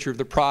the nature of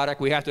the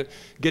product. We have to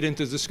get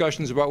into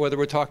discussions about whether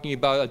we're talking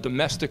about a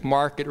domestic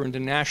market or an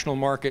international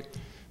market.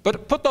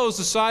 But put those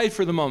aside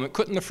for the moment.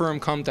 Couldn't the firm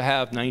come to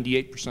have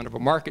 98% of a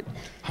market,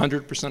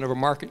 100% of a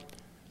market?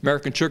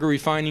 American Sugar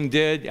Refining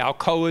did.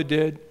 Alcoa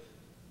did.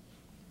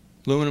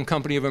 Aluminum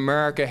Company of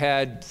America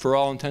had, for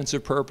all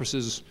intensive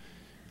purposes,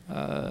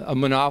 a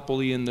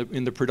monopoly in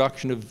the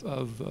production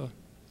of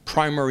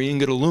primary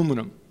ingot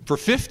aluminum for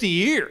 50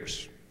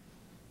 years,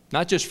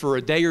 not just for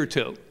a day or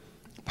two,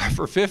 but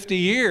for 50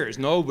 years.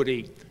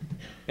 Nobody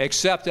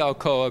except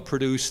Alcoa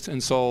produced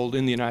and sold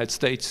in the United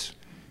States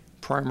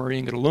primary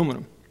ingot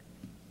aluminum.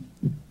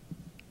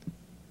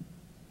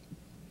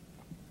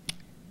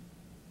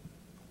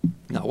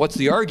 Now, what's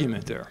the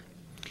argument there?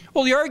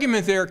 Well, the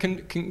argument there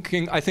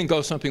can I think,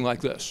 go something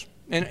like this.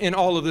 And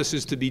all of this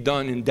is to be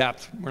done in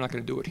depth. We're not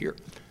going to do it here.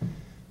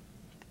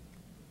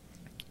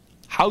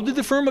 How did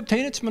the firm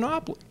obtain its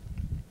monopoly?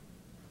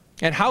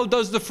 And how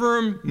does the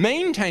firm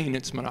maintain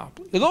its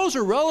monopoly? Those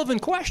are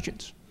relevant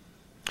questions.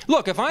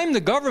 Look, if I'm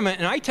the government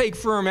and I take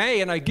firm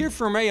A and I give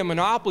firm A a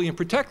monopoly and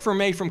protect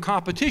firm A from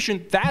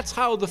competition, that's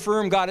how the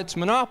firm got its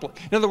monopoly.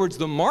 In other words,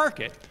 the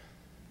market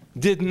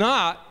did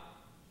not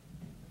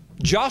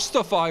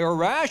justify or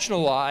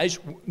rationalize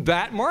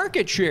that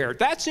market share.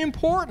 That's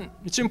important.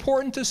 It's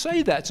important to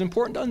say that. It's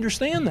important to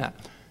understand that.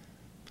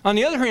 On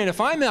the other hand, if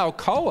I'm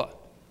Alcoa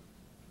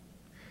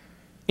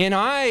and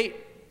I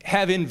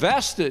have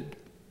invested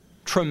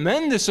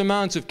tremendous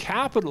amounts of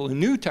capital in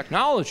new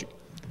technology,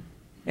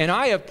 and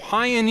I have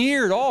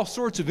pioneered all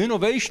sorts of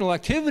innovational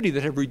activity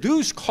that have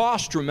reduced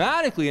costs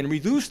dramatically and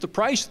reduced the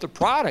price of the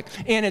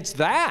product, and it's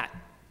that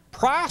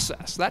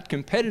process, that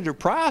competitive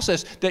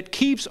process, that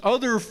keeps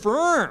other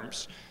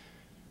firms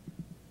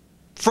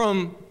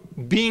from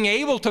being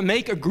able to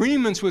make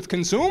agreements with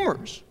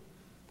consumers.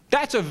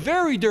 That's a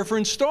very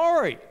different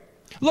story.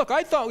 Look,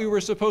 I thought we were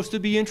supposed to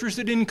be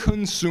interested in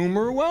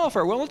consumer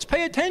welfare. Well, let's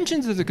pay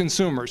attention to the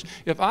consumers.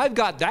 If I've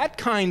got that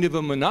kind of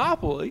a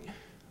monopoly,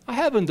 I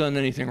haven't done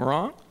anything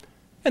wrong.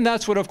 And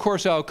that's what, of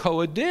course,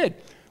 Alcoa did.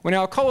 When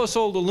Alcoa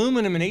sold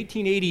aluminum in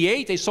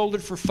 1888, they sold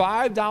it for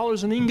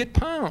 $5 an ingot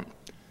pound.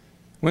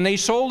 When they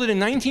sold it in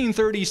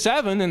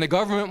 1937, and the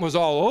government was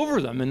all over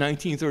them in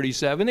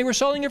 1937, they were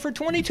selling it for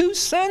 22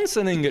 cents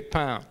an ingot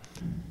pound.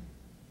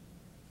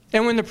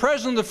 And when the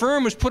president of the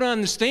firm was put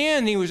on the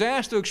stand, he was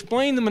asked to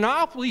explain the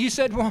monopoly. He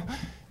said, well,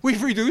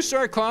 we've reduced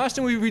our costs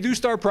and we've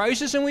reduced our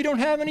prices, and we don't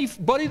have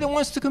anybody that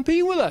wants to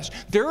compete with us.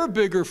 There are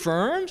bigger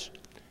firms.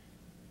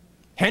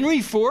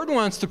 Henry Ford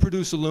wants to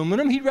produce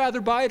aluminum. He'd rather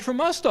buy it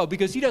from us, though,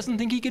 because he doesn't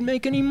think he can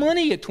make any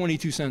money at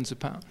 22 cents a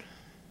pound.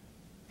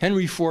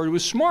 Henry Ford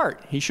was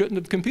smart. He shouldn't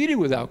have competed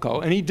with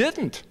Alcoa, and he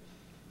didn't.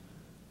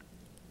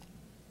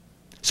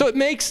 So it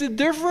makes a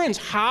difference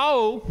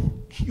how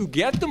you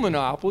get the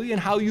monopoly and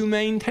how you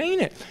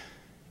maintain it.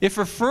 If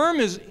a firm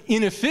is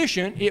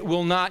inefficient, it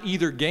will not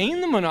either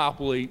gain the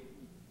monopoly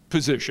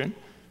position,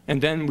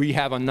 and then we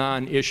have a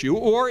non-issue,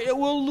 or it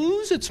will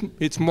lose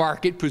its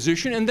market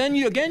position, and then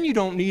you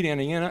don't need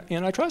any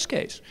antitrust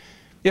case.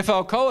 If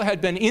Alcoa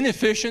had been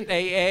inefficient,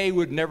 A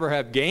would never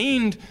have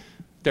gained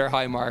their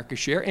high market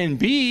share, and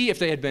B, if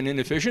they had been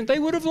inefficient, they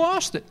would have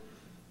lost it.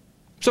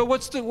 So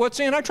what's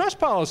antitrust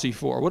policy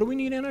for? What do we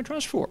need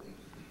antitrust for?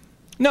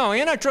 No,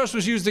 antitrust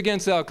was used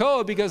against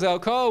Alcoa because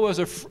Alcoa was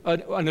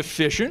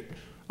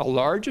a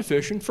large,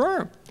 efficient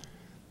firm.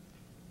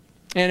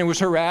 And it was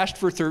harassed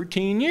for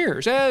 13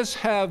 years, as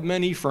have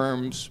many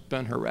firms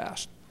been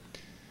harassed.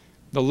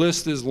 The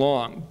list is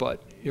long,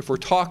 but if we're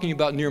talking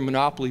about near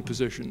monopoly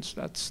positions,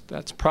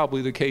 that's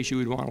probably the case you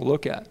would want to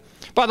look at.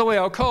 By the way,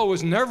 Alcoa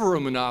was never a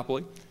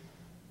monopoly.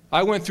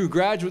 I went through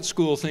graduate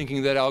school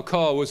thinking that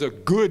Alcoa was a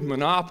good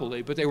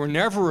monopoly, but they were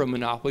never a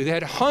monopoly. They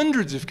had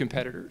hundreds of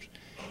competitors.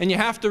 And you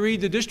have to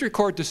read the district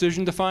court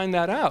decision to find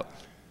that out.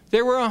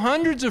 There were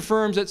hundreds of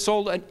firms that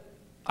sold an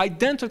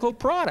identical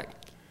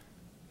product.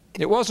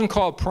 It wasn't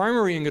called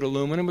primary ingot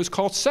aluminum, it was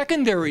called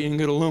secondary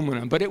ingot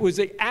aluminum, but it was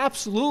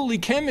absolutely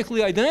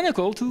chemically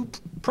identical to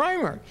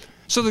primary.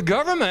 So the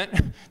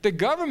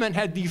government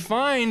had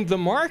defined the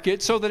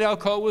market so that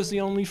Alcoa was the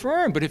only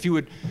firm. But if you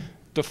would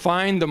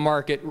define the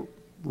market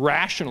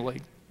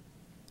rationally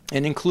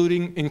and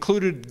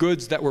included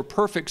goods that were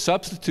perfect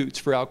substitutes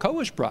for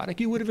Alcoa's product,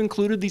 you would have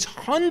included these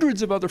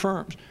hundreds of other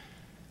firms.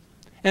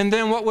 And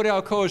then what would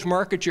Alcoa's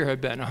market share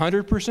have been?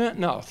 100%?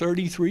 No,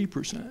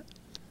 33%.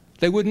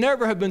 They would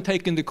never have been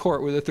taken to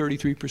court with a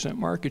 33%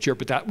 market share,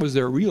 but that was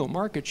their real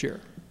market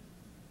share.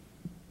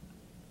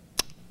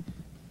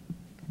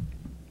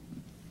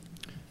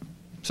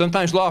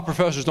 Sometimes law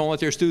professors don't let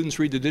their students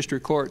read the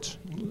district court's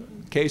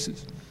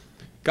cases.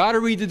 Got to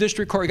read the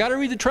district court. Got to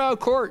read the trial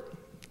court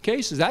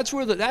cases. That's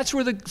where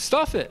the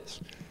stuff is.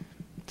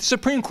 The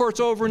Supreme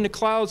Court's over in the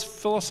clouds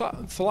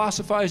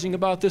philosophizing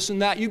about this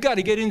and that. You've got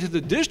to get into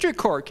the district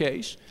court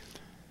case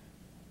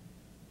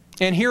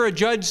and hear a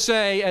judge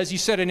say, as he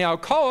said in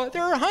Alcoa,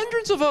 there are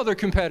hundreds of other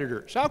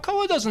competitors.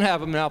 Alcoa doesn't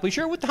have a monopoly.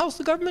 Sure, what the hell's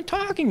the government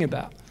talking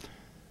about?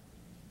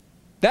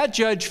 That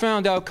judge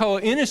found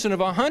Alcoa innocent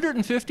of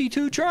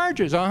 152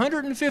 charges,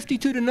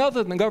 152 to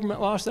nothing. The government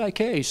lost that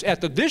case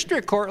at the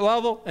district court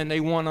level, and they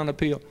won on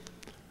appeal.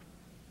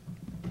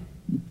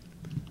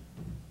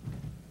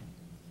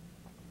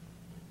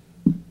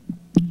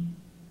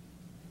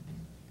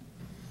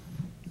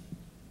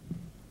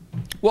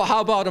 Well,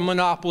 how about a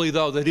monopoly,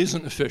 though, that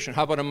isn't efficient?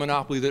 How about a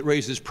monopoly that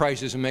raises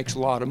prices and makes a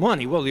lot of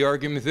money? Well, the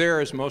argument there,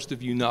 as most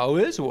of you know,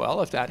 is, well,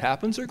 if that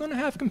happens, they're going to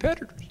have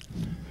competitors.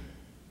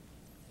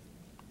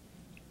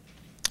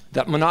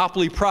 That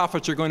monopoly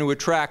profits are going to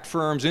attract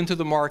firms into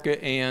the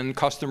market, and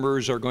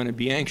customers are going to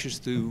be anxious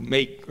to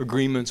make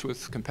agreements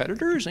with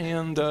competitors,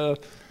 and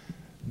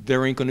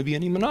there ain't going to be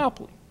any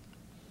monopoly.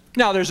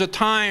 Now, there's a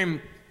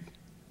time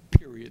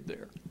period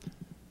there.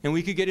 And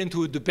we could get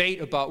into a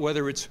debate about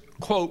whether it's,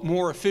 quote,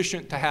 more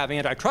efficient to have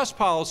antitrust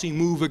policy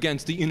move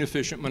against the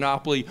inefficient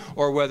monopoly,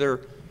 or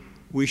whether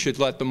we should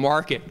let the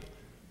market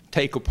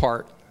take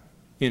apart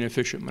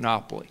inefficient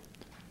monopoly.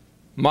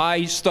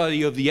 My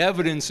study of the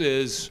evidence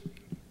is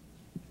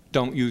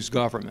don't use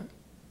government.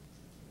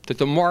 That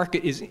the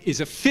market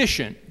is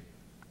efficient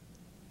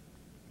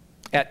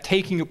at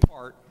taking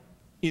apart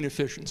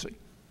inefficiency.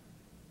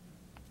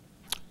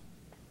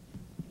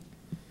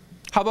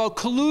 How about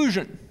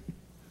collusion?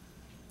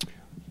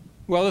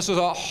 Well, this is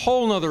a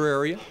whole other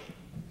area.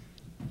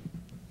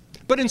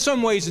 But in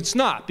some ways it's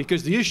not,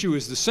 because the issue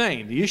is the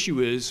same. The issue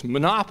is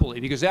monopoly,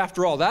 because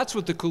after all, that's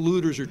what the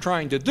colluders are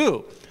trying to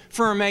do.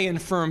 Firm A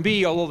and Firm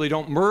B, although they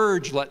don't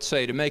merge, let's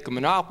say, to make a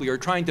monopoly, are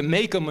trying to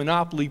make a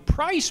monopoly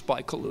price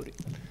by colluding.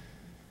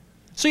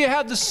 So you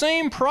have the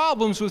same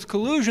problems with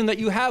collusion that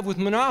you have with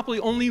monopoly,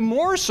 only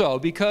more so,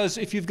 because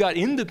if you've got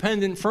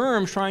independent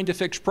firms trying to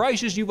fix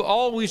prices, you've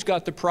always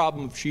got the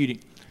problem of cheating.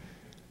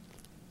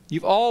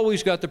 You've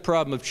always got the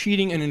problem of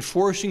cheating and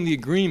enforcing the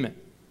agreement.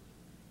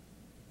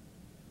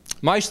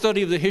 My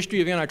study of the history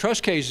of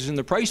antitrust cases in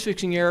the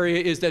price-fixing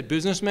area is that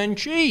businessmen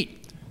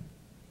cheat,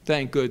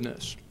 thank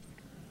goodness.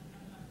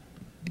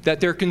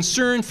 That they're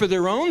concerned for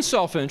their own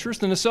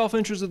self-interest, and the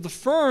self-interest of the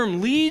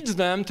firm leads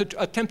them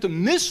to attempt to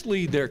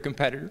mislead their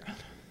competitor,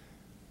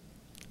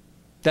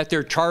 that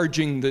they're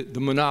charging the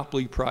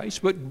monopoly price,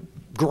 but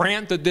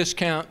grant the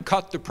discount,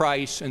 cut the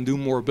price, and do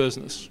more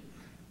business,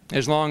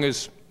 as long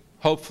as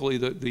hopefully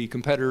the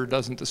competitor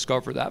doesn't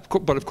discover that.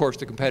 But of course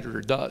the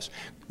competitor does.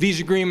 These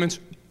agreements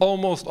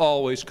almost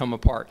always come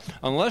apart.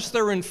 Unless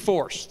they're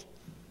enforced,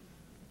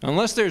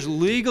 unless there's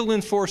legal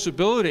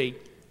enforceability,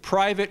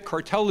 private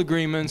cartel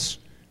agreements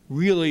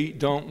really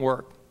don't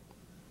work.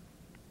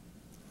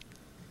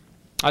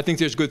 I think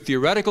there's good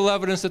theoretical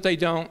evidence that they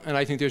don't, and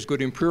I think there's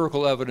good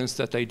empirical evidence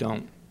that they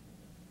don't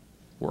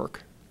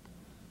work.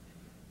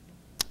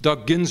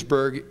 Doug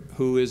Ginsburg,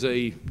 who is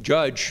a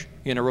judge,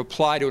 in a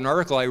reply to an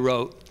article I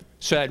wrote,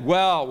 said,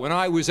 well, when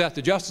I was at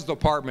the Justice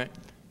Department,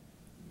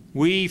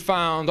 we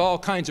found all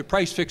kinds of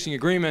price-fixing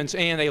agreements,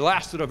 and they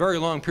lasted a very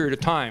long period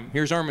of time.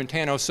 Here's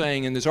Armentano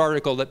saying in this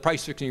article that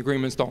price-fixing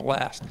agreements don't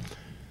last.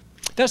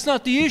 That's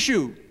not the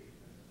issue,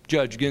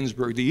 Judge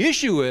Ginsburg. The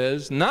issue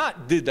is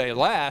not did they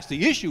last.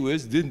 The issue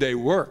is did they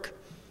work?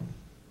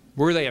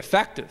 Were they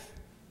effective?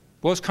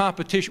 Was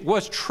competition,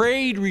 was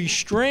trade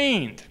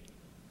restrained?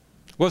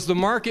 Was the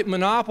market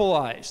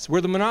monopolized? Were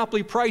the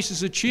monopoly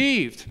prices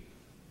achieved?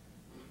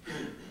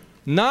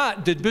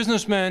 Not did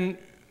businessmen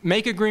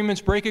make agreements,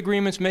 break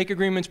agreements, make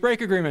agreements,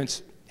 break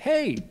agreements.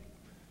 Hey,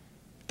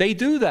 they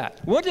do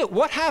that.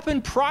 What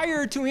happened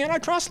prior to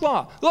antitrust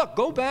law? Look,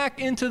 go back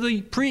into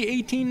the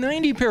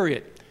pre-1890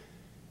 period.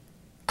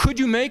 Could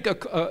you make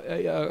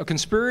a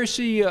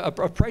conspiracy, a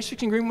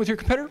price-fixing agreement with your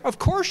competitor? Of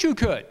course you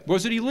could.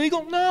 Was it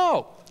illegal?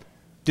 No.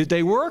 Did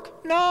they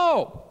work?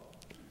 No.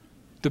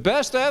 The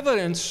best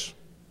evidence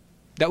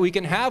that we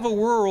can have a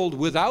world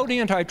without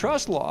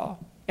antitrust law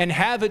and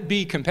have it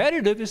be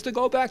competitive is to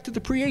go back to the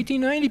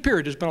pre-1890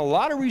 period. There's been a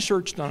lot of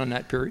research done on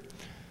that period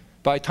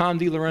by Tom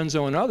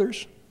DiLorenzo and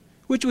others,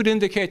 which would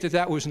indicate that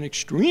that was an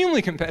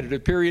extremely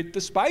competitive period,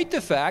 despite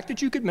the fact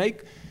that you could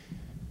make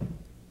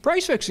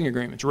price-fixing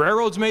agreements.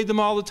 Railroads made them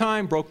all the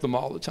time, broke them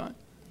all the time.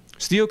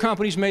 Steel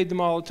companies made them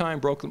all the time,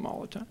 broke them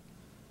all the time.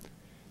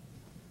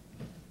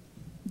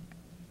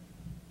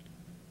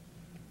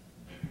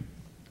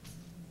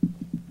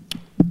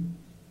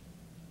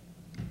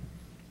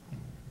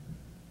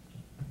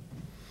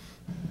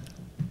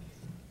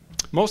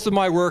 Most of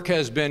my work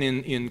has been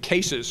in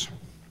cases.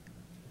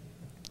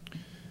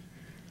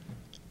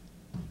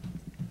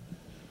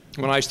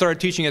 When I started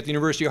teaching at the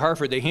University of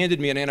Hartford, they handed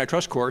me an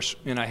antitrust course,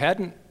 and I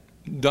hadn't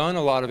done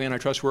a lot of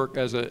antitrust work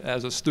as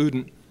a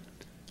student.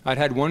 I'd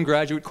had one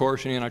graduate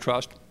course in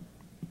antitrust.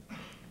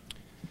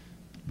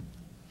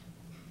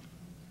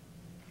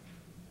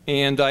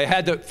 And I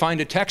had to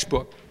find a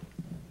textbook.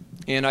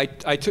 And I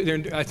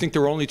think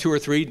there were only 2 or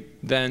 3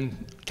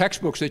 then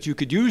textbooks that you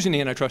could use in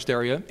the antitrust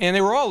area, and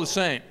they were all the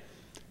same.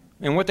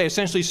 And what they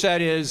essentially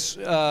said is,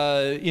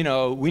 you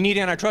know, we need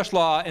antitrust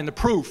law, and the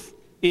proof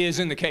is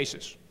in the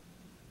cases.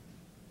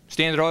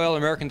 Standard Oil,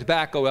 American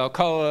Tobacco,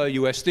 Alcoa,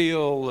 U.S.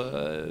 Steel,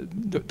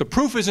 the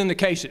proof is in the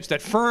cases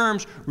that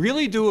firms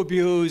really do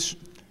abuse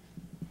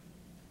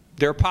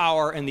their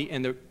power, and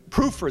the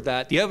proof for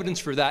that, the evidence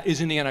for that,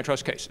 is in the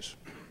antitrust cases.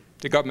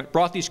 The government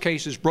brought these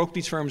cases, broke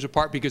these firms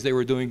apart because they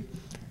were doing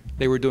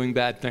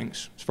bad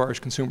things as far as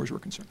consumers were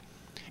concerned.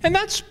 And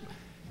that's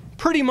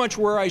pretty much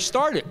where I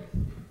started.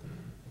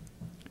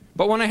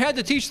 But when I had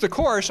to teach the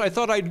course, I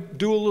thought I'd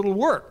do a little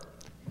work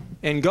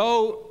and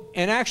go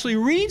and actually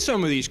read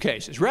some of these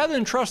cases. Rather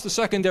than trust the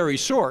secondary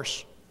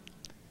source,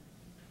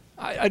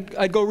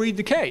 I'd go read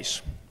the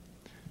case.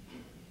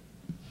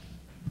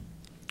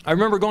 I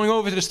remember going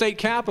over to the state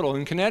capitol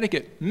in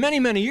Connecticut many,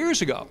 many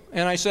years ago,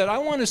 and I said, I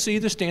want to see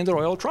the Standard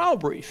Oil trial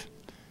brief.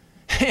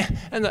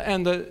 And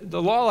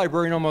the law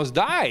librarian almost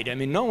died. I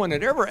mean, no one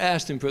had ever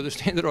asked him for the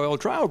Standard Oil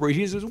trial brief.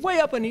 He was way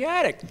up in the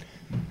attic,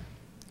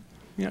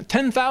 you know,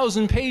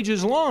 10,000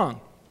 pages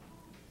long.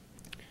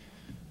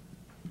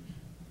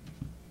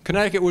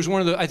 Connecticut was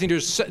one of the, I think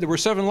there were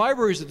 7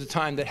 libraries at the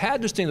time that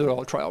had the Standard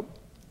Oil trial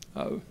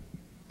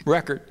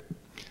record.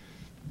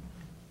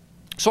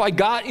 So I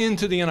got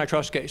into the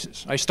antitrust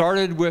cases. I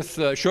started with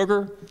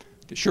sugar,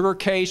 the sugar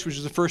case, which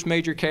is the first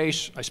major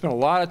case. I spent a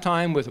lot of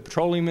time with the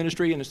petroleum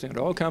industry and the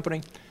Standard Oil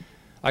Company.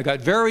 I got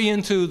very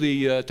into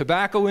the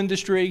tobacco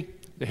industry,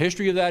 the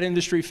history of that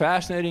industry,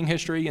 fascinating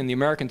history, and the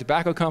American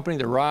Tobacco Company,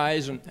 the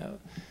rise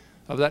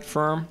of that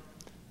firm.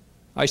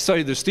 I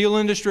studied the steel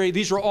industry.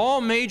 These are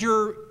all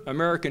major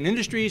American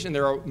industries, and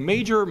there are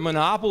major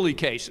monopoly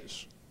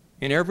cases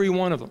in every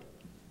one of them.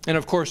 And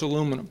of course,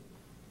 aluminum.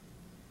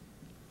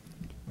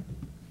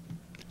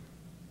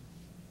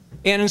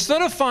 And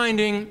instead of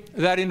finding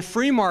that in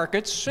free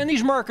markets, and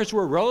these markets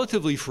were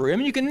relatively free, I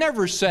mean, you can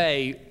never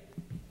say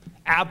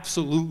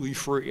absolutely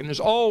free, and there's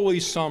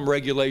always some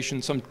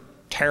regulation, some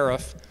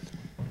tariff.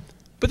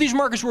 But these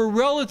markets were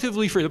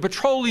relatively free. The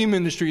petroleum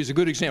industry is a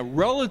good example.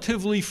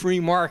 Relatively free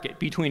market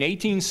between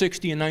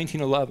 1860 and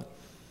 1911.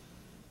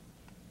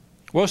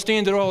 Was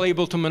Standard Oil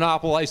able to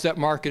monopolize that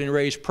market and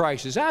raise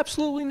prices?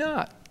 Absolutely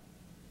not.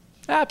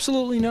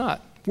 Absolutely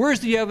not. Where's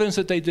the evidence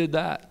that they did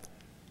that?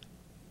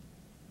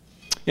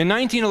 In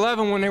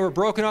 1911, when they were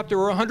broken up, there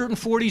were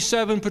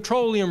 147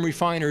 petroleum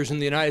refiners in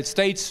the United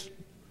States.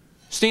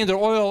 Standard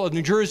Oil of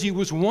New Jersey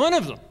was one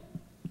of them.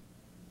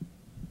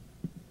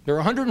 There were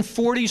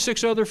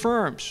 146 other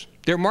firms.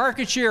 Their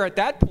market share at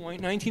that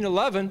point,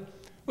 1911,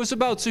 was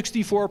about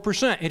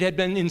 64%. It had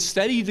been in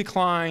steady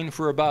decline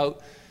for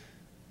about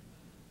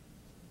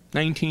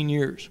 19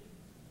 years.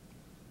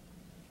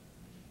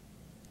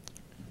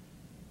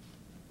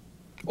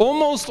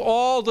 Almost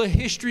all the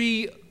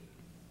histories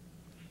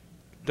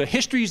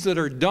that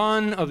are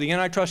done of the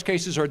antitrust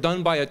cases are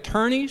done by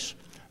attorneys.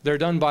 They're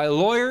done by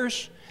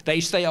lawyers. They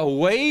stay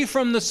away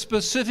from the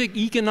specific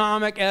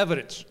economic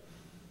evidence.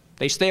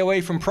 They stay away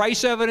from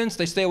price evidence.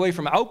 They stay away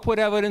from output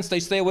evidence. They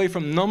stay away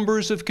from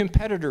numbers of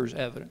competitors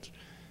evidence.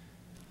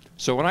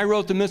 So when I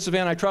wrote The Myths of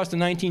Antitrust in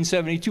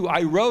 1972,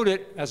 I wrote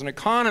it as an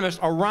economist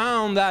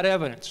around that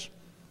evidence.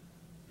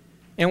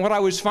 And what I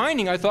was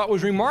finding I thought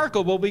was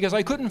remarkable because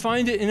I couldn't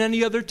find it in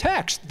any other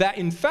text. That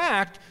in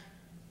fact,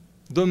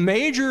 the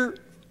major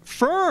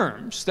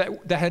firms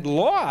that had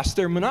lost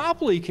their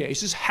monopoly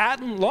cases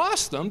hadn't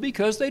lost them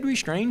because they'd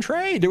restrained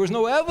trade. There was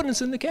no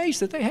evidence in the case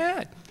that they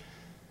had.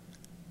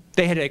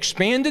 They had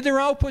expanded their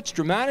outputs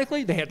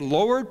dramatically. They had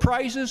lowered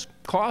prices,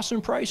 costs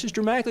and prices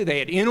dramatically. They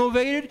had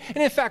innovated. And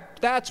in fact,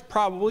 that's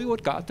probably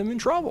what got them in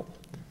trouble.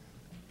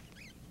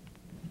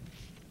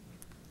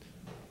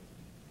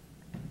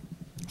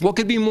 What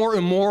could be more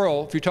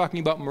immoral, if you're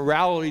talking about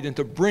morality, than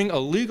to bring a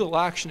legal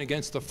action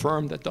against the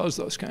firm that does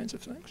those kinds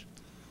of things?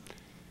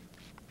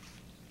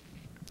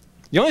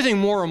 The only thing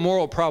more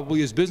immoral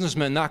probably is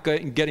businessmen not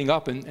getting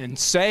up and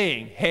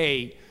saying,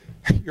 hey,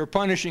 you're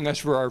punishing us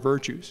for our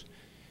virtues.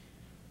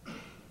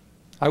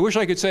 I wish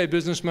I could say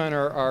businessmen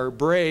are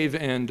brave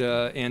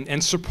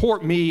and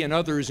support me and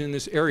others in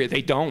this area.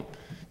 They don't.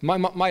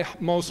 My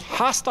most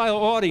hostile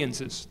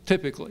audiences,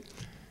 typically,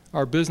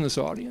 are business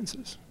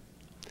audiences.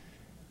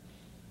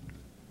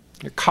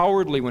 They're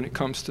cowardly when it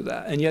comes to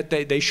that, and yet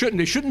they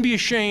shouldn't be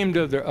ashamed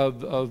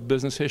of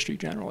business history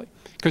generally,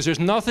 because there's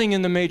nothing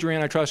in the major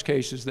antitrust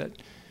cases that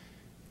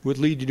would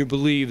lead you to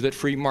believe that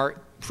free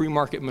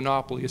market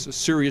monopoly is a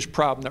serious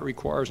problem that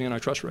requires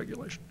antitrust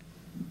regulation.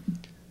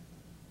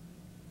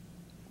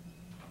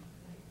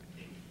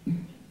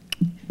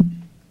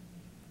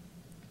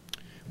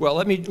 Well,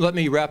 let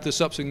me wrap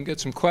this up so we can get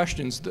some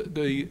questions.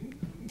 The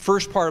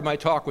first part of my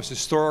talk was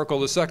historical.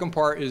 The second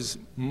part is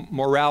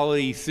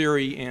morality,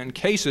 theory, and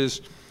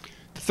cases.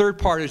 The third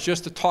part is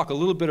just to talk a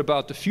little bit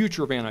about the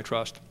future of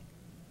antitrust.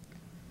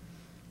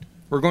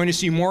 We're going to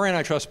see more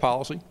antitrust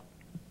policy.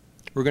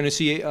 We're going to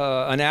see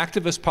an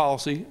activist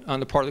policy on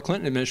the part of the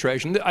Clinton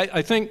administration.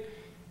 I think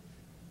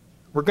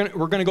we're going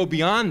to go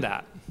beyond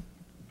that.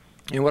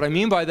 And what I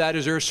mean by that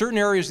is there are certain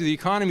areas of the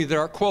economy that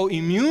are, quote,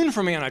 immune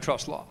from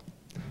antitrust law.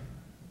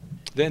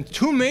 Then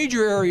two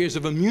major areas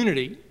of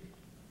immunity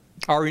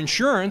are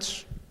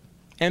insurance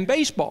and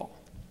baseball.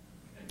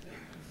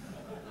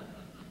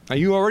 Now,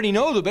 you already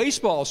know the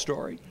baseball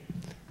story.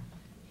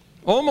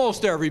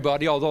 Almost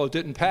everybody, although it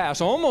didn't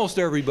pass, almost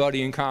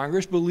everybody in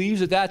Congress believes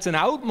that that's an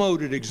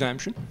outmoded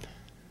exemption.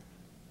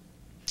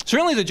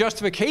 Certainly the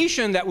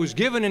justification that was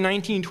given in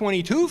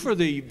 1922 for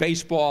the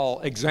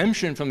baseball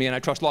exemption from the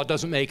antitrust law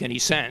doesn't make any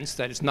sense,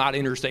 that it's not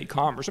interstate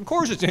commerce. Of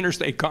course it's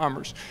interstate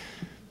commerce.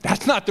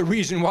 That's not the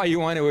reason why you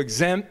want to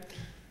exempt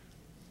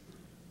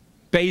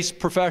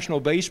professional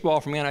baseball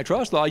from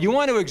antitrust law. You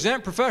want to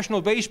exempt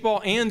professional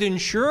baseball and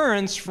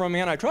insurance from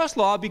antitrust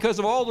law because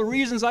of all the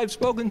reasons I've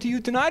spoken to you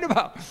tonight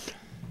about.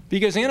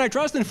 Because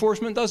antitrust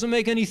enforcement doesn't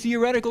make any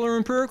theoretical or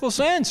empirical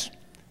sense.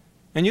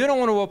 And you don't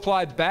want to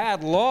apply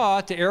bad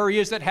law to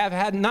areas that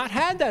have not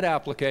had that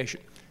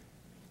application.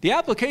 The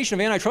application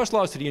of antitrust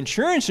laws to the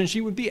insurance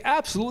industry would be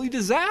absolutely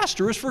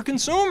disastrous for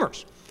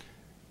consumers.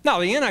 Now,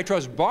 the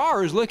antitrust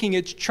bar is licking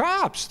its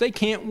chops. They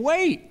can't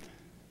wait.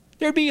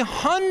 There'd be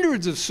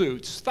hundreds of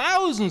suits,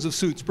 thousands of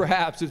suits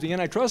perhaps, if the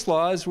antitrust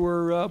laws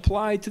were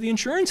applied to the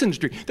insurance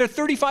industry. There are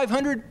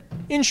 3,500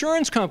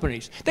 insurance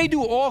companies. They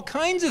do all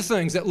kinds of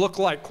things that look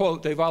like,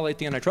 quote, they violate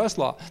the antitrust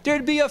law.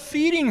 There'd be a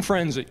feeding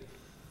frenzy.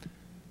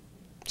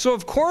 So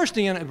of course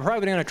the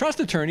private antitrust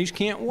attorneys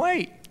can't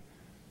wait.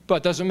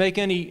 But does it make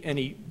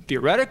any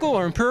theoretical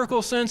or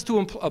empirical sense to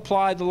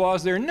apply the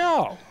laws there?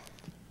 No.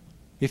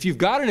 If you've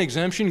got an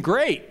exemption,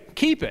 great,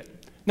 keep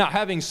it. Now,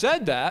 having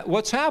said that,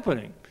 what's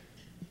happening?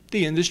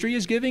 The industry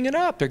is giving it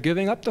up. They're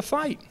giving up the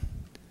fight.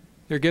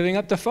 They're giving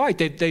up the fight.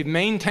 They've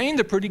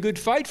maintained a pretty good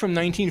fight from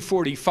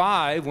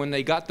 1945 when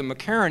they got the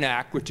McCarran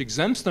Act, which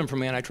exempts them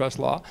from antitrust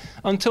law,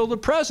 until the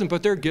present,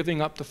 but they're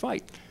giving up the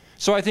fight.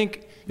 So I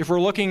think if we're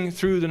looking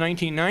through the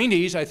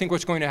 1990s, I think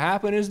what's going to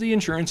happen is the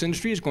insurance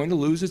industry is going to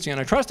lose its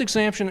antitrust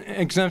exemption,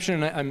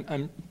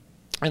 and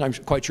I'm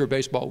quite sure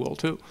baseball will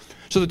too.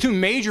 So the two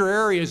major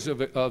areas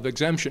of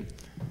exemption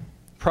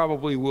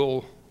probably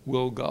will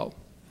go.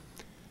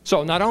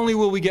 So not only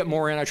will we get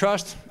more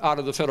antitrust out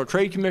of the Federal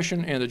Trade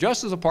Commission and the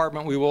Justice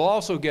Department, we will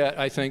also get,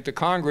 I think, the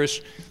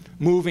Congress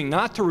moving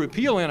not to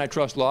repeal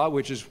antitrust law,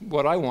 which is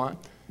what I want,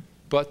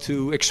 but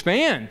to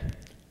expand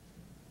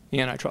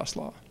the antitrust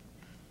law.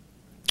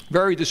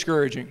 Very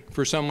discouraging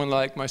for someone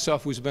like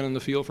myself who's been in the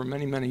field for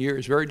many, many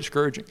years. Very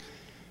discouraging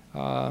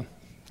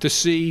to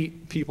see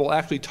people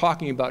actually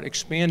talking about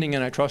expanding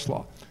antitrust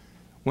law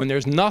when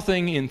there's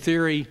nothing in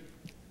theory,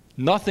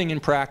 nothing in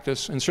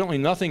practice, and certainly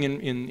nothing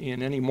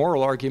in any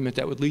moral argument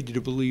that would lead you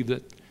to believe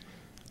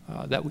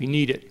that we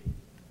need it.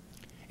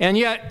 And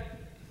yet,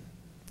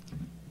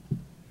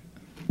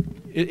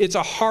 it's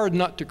a hard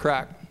nut to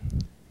crack.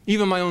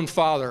 Even my own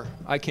father,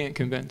 I can't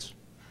convince.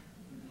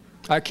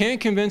 I can't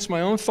convince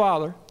my own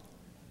father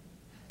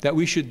that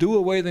we should do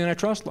away with the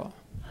antitrust law.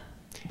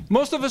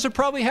 Most of us have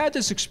probably had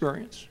this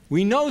experience.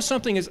 We know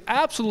something is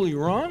absolutely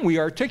wrong. We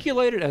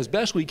articulate it as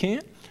best we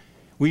can.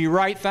 We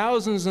write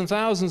thousands and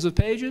thousands of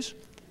pages,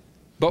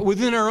 but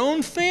within our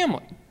own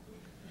family,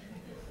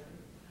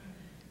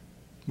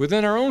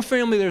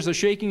 there's a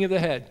shaking of the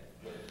head.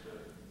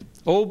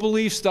 Old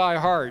beliefs die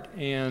hard,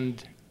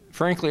 and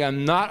frankly,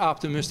 I'm not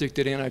optimistic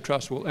that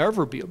antitrust will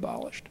ever be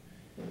abolished.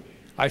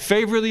 I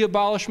favor the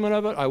abolishment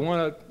of it. I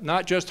want to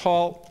not just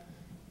halt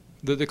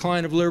the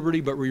decline of liberty,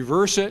 but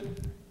reverse it.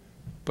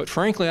 But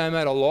frankly, I'm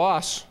at a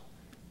loss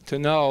to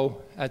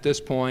know at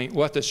this point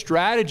what the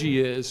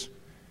strategy is,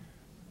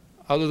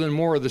 other than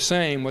more of the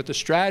same, what the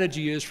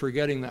strategy is for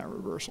getting that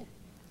reversal.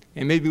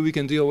 And maybe we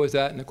can deal with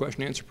that in the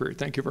question and answer period.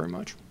 Thank you very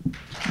much.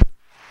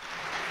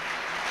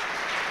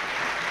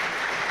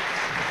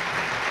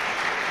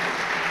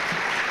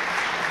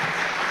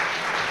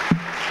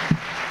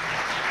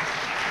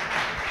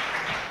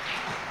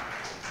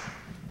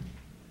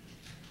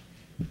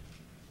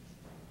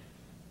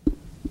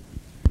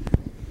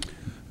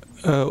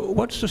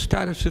 What's the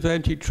status of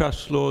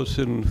antitrust laws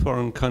in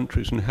foreign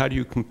countries, and how do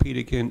you compete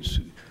against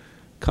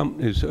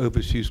companies,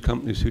 overseas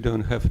companies, who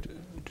don't have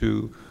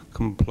to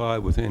comply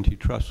with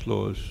antitrust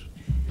laws?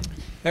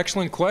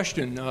 Excellent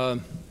question.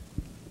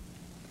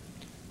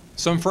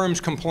 Some firms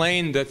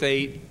complain that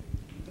they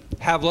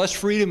have less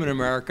freedom in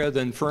America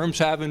than firms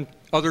have in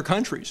other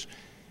countries,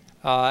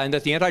 and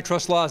that the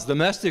antitrust laws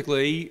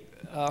domestically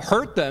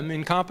hurt them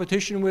in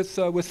competition with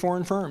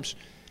foreign firms.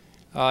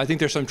 I think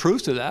there's some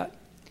truth to that.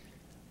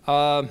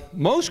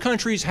 Most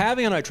countries have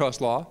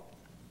antitrust law.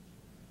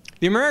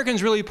 The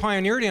Americans really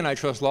pioneered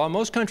antitrust law.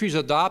 Most countries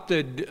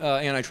adopted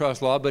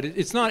antitrust law, but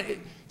it's not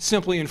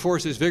simply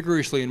enforced as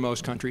vigorously in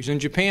most countries. In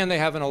Japan, they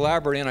have an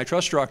elaborate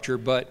antitrust structure,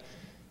 but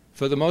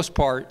for the most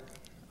part,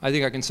 I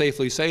think I can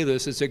safely say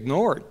this, it's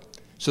ignored.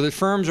 So that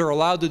firms are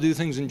allowed to do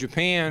things in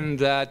Japan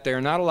that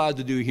they're not allowed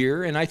to do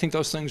here, and I think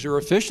those things are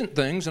efficient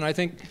things, and I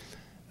think,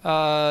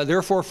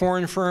 therefore,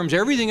 foreign firms,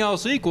 everything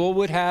else equal,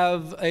 would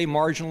have a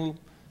marginal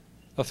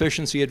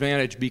efficiency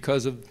advantage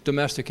because of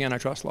domestic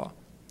antitrust law.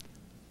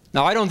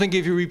 Now, I don't think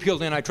if you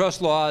repealed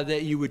antitrust law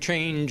that you would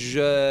change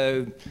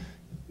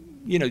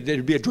you know,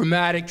 there'd be a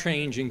dramatic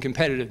change in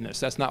competitiveness.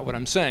 That's not what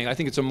I'm saying. I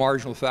think it's a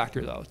marginal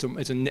factor, though.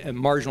 It's a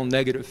marginal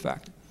negative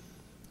factor.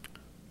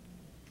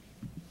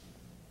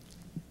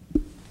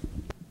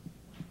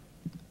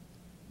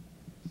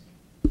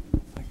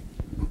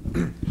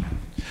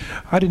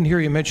 I didn't hear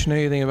you mention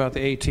anything about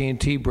the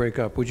AT&T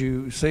breakup. Would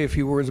you say a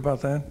few words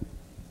about that?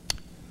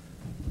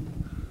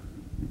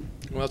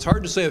 Well, it's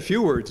hard to say a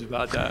few words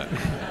about that.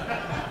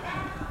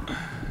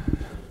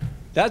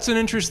 That's an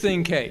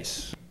interesting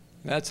case.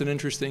 That's an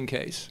interesting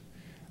case.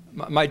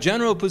 My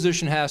general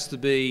position has to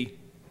be,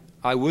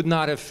 I would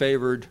not have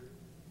favored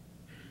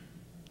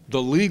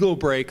the legal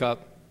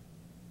breakup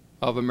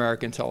of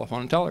American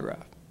Telephone and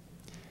Telegraph.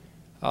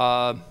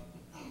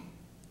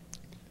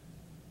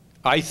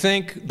 I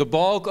think the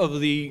bulk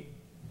of the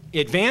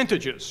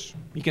advantages,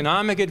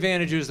 economic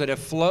advantages that have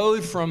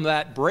flowed from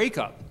that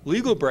breakup,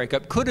 legal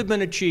breakup, could have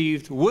been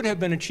achieved, would have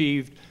been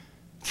achieved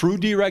through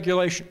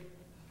deregulation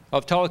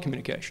of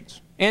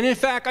telecommunications. And in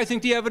fact, I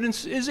think the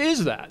evidence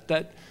is that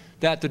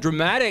the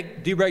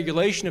dramatic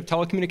deregulation of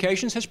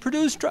telecommunications has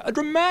produced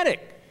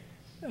dramatic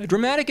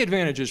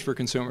advantages for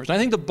consumers. I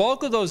think the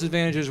bulk of those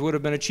advantages would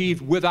have been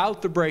achieved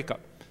without the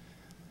breakup.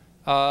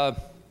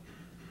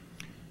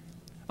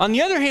 On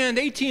the other hand,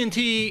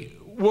 AT&T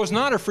was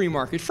not a free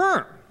market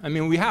firm. I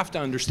mean, we have to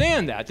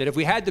understand that if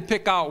we had to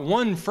pick out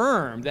one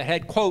firm that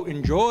had, quote,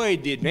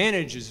 enjoyed the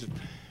advantages of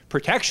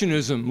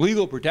protectionism,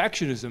 legal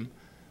protectionism,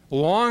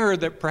 longer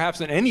than perhaps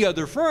than any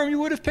other firm, you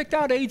would have picked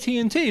out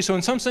AT&T. So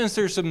in some sense,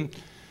 there's some,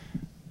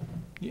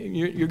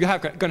 you're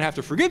going to have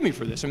to forgive me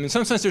for this. I mean, in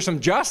some sense, there's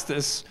some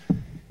justice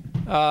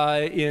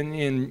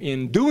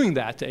in doing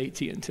that to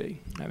AT&T.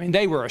 I mean,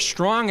 they were a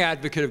strong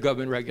advocate of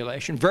government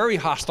regulation, very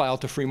hostile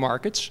to free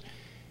markets.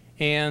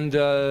 And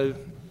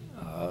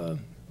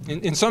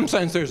in some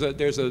sense, there's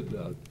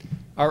a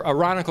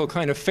ironical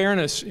kind of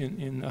fairness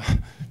in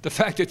the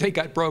fact that they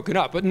got broken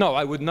up. But no,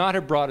 I would not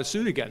have brought a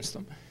suit against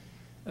them.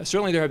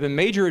 Certainly, there have been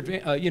major,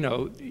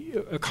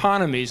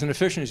 economies and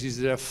efficiencies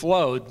that have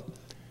flowed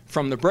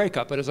from the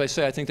breakup. But as I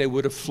say, I think they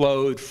would have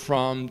flowed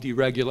from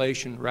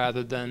deregulation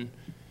rather than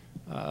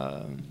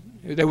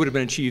they would have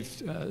been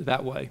achieved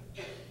that way.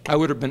 I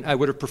would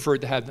have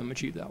preferred to have them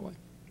achieved that way.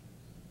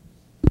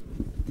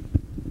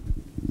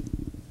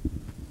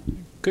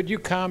 Could you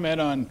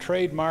comment on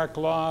trademark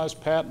laws,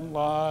 patent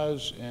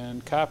laws,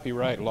 and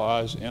copyright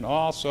laws? And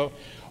also,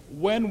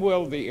 when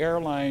will the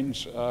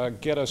airlines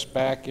get us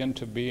back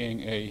into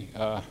being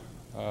a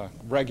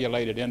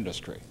regulated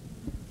industry?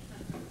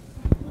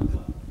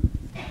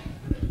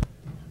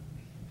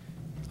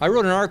 I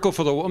wrote an article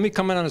for let me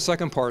comment on the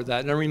second part of that,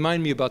 and then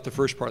remind me about the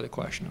first part of the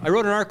question. I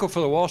wrote an article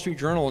for the Wall Street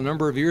Journal a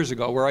number of years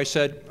ago where I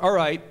said, all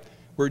right,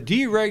 we're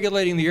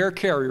deregulating the air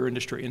carrier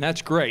industry, and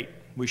that's great.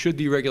 We should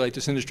deregulate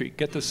this industry,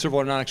 get the civil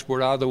aeronautics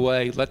board out of the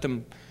way, let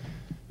them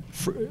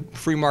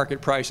free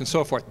market price and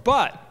so forth.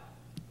 But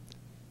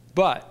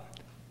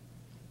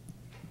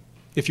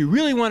if you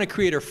really want to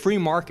create a free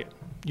market,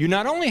 you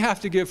not only have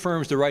to give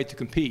firms the right to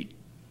compete,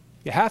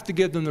 you have to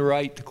give them the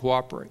right to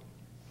cooperate.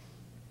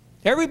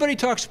 Everybody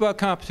talks about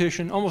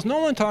competition. Almost no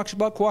one talks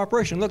about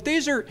cooperation. Look,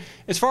 these are,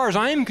 as far as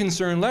I'm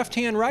concerned,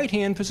 left-hand,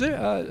 right-hand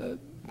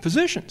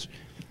positions.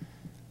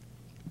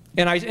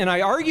 And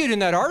I argued in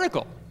that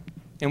article,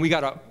 and we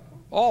got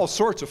all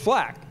sorts of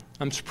flack.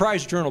 I'm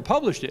surprised the Journal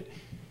published it.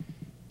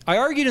 I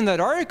argued in that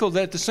article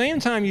that at the same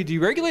time you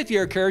deregulate the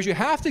air carriers, you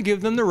have to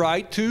give them the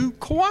right to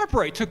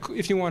cooperate, to,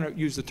 if you want to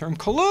use the term,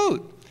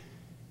 collude.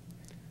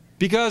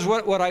 Because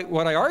what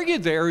I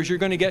argued there is you're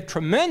going to get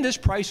tremendous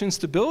price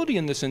instability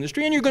in this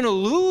industry, and you're going to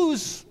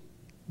lose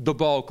the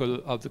bulk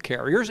of the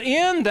carriers,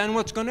 and then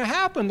what's going to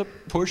happen? The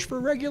push for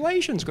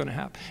regulation is going to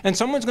happen. And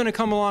someone's going to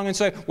come along and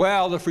say,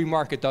 well, the free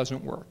market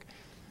doesn't work.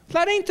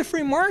 That ain't the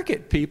free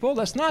market, people.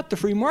 That's not the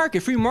free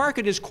market. Free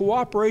market is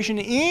cooperation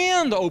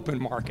and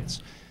open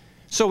markets.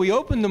 So we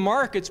open the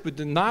markets but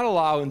did not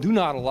allow and do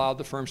not allow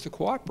the firms to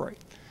cooperate.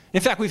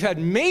 In fact, we've had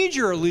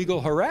major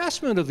illegal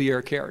harassment of the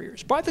air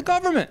carriers by the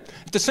government.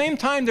 At the same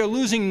time, they're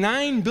losing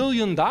 $9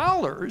 billion,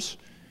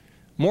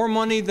 more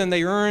money than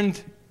they earned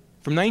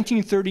from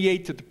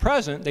 1938 to the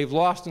present. They've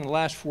lost in the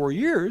last 4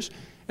 years.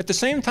 At the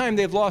same time,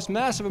 they've lost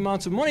massive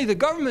amounts of money. The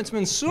government's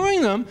been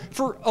suing them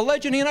for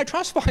alleged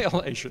antitrust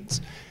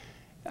violations.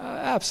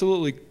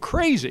 Absolutely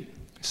crazy.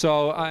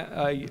 So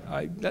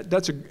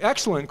that's an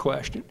excellent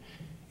question.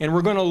 And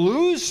we're going to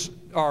lose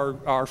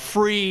our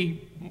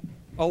free,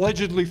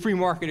 allegedly free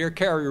market air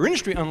carrier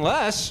industry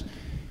unless,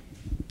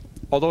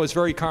 although it's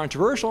very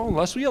controversial,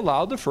 unless we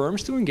allow the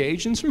firms to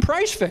engage in some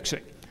price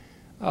fixing.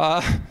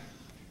 That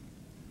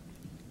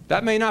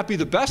may not be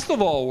the best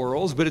of all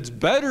worlds, but it's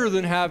better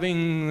than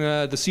having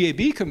the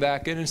CAB come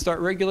back in and start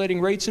regulating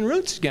rates and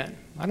routes again.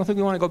 I don't think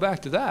we want to go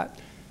back to that.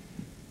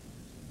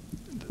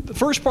 The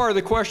first part of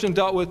the question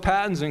dealt with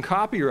patents and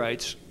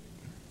copyrights.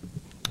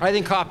 I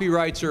think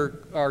copyrights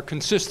are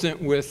consistent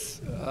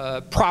with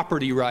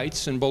property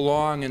rights and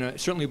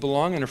certainly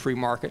belong in a free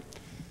market.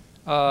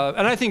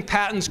 And I think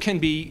patents can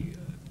be,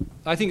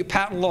 I think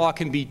patent law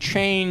can be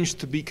changed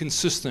to be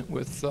consistent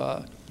with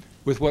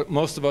with what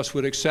most of us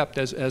would accept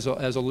as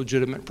a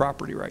legitimate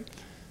property right.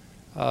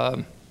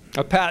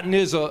 A patent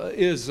is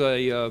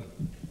a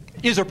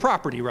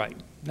property right.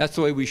 That's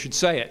the way we should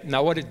say it.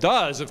 Now, what it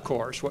does, of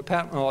course, what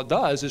patent law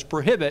does is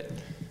prohibit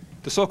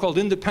the so-called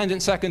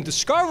independent second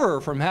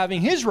discoverer from having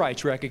his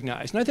rights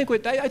recognized. And I think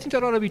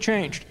that ought to be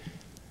changed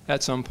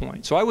at some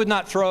point. So I would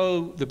not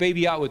throw the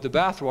baby out with the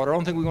bathwater. I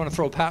don't think we want to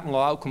throw patent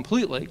law out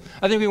completely.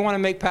 I think we want to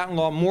make patent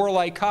law more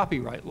like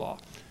copyright law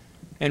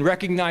and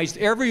recognize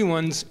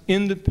everyone's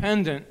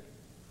independent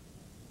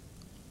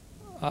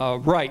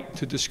right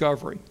to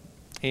discovery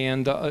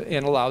and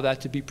allow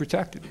that to be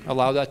protected,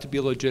 allow that to be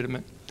a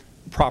legitimate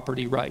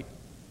property right.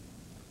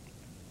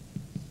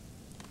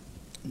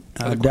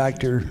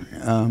 Doctor,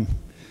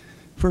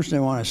 first I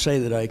want to say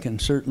that I can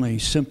certainly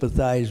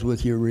sympathize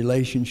with your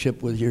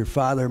relationship with your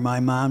father. My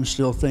mom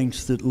still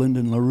thinks that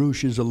Lyndon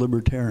LaRouche is a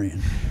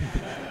libertarian.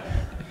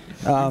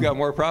 You've got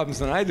more problems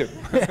than I do.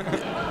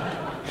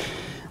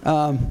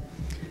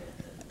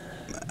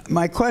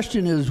 My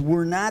question is,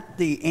 were not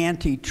the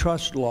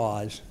antitrust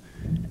laws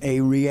a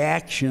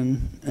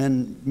reaction,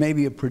 and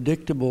maybe a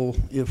predictable,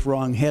 if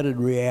wrong-headed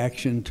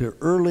reaction, to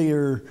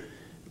earlier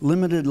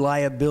limited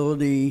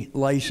liability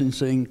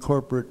licensing,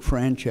 corporate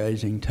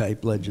franchising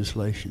type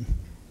legislation?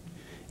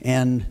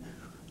 And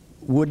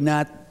would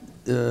not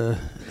the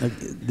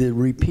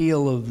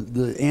repeal of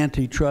the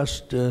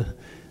antitrust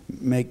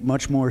make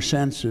much more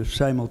sense if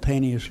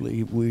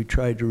simultaneously we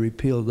tried to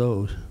repeal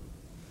those?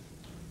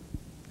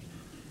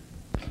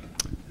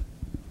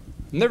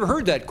 Never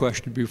heard that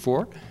question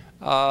before.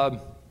 I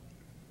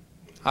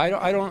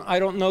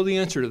don't know the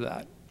answer to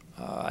that.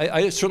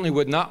 I certainly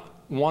would not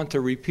want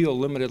to repeal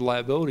limited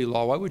liability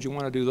law. Why would you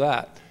want to do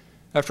that?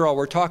 After all,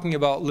 we're talking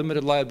about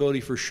limited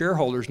liability for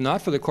shareholders,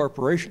 not for the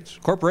corporations.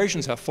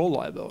 Corporations have full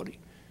liability.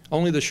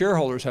 Only the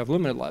shareholders have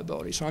limited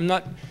liability. So I'm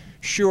not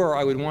sure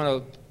I would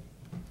want to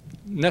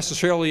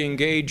necessarily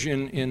engage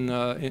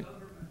in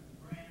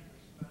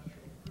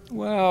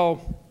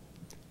well,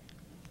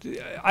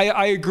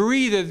 I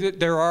agree that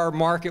there are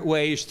market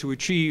ways to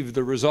achieve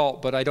the result,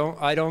 but I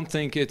don't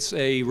think it's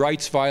a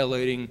rights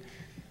violating.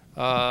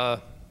 I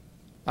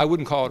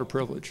wouldn't call it a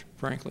privilege,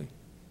 frankly.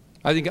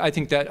 I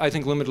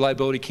think limited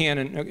liability can,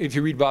 and if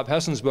you read Bob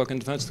Hessen's book in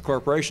Defense of the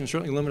Corporation,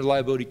 certainly limited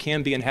liability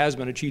can be and has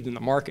been achieved in the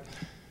market.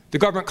 The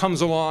government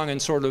comes along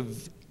and sort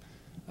of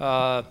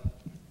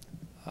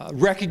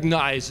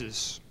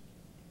recognizes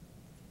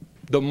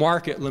the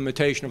market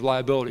limitation of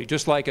liability,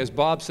 just like, as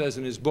Bob says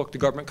in his book, the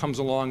government comes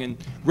along and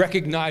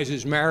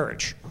recognizes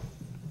marriage.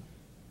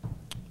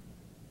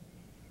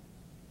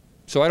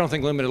 So I don't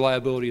think limited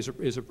liability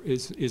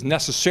is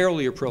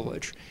necessarily a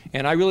privilege,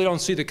 and I really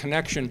don't see the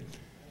connection.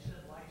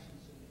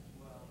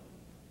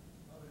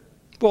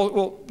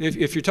 Well,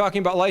 if you're talking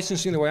about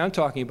licensing the way I'm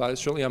talking about it,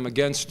 certainly I'm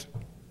against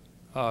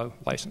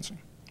licensing.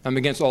 I'm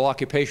against all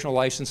occupational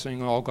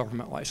licensing and all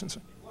government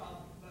licensing.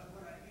 Well, but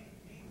what I mean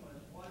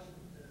wasn't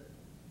the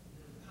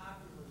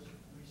populace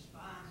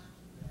response to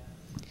that,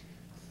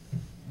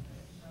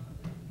 some of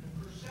the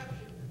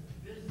perception that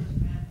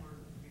businessmen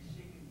were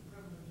receiving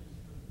privileges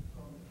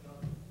from the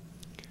government.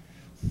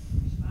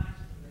 Response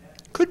to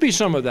that. Could be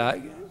some of that.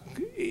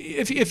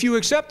 If you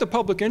accept the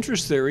public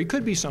interest theory,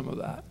 could be some of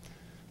that.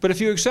 But if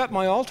you accept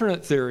my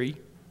alternate theory,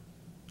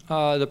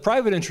 the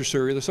private interest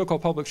theory, the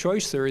so-called public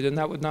choice theory, then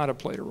that would not have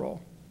played a role.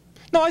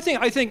 No, I think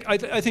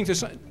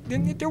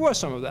there was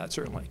some of that,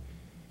 certainly.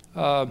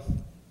 In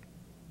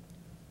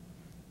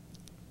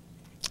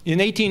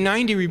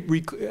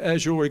 1890,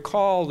 as you'll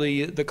recall,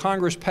 the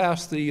Congress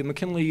passed the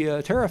McKinley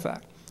Tariff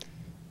Act,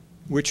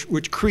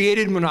 which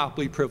created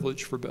monopoly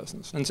privilege for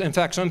business. And in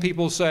fact, some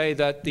people say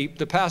that the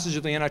passage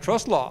of the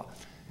antitrust law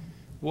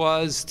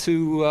was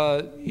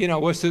to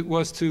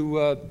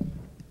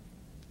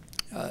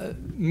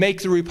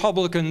make the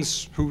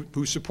Republicans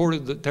who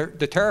supported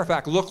the Tariff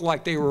Act look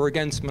like they were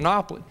against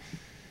monopoly.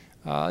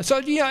 So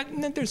yeah,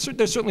 there's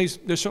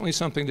certainly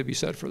something to be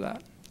said for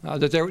that.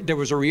 That there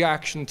was a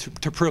reaction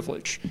to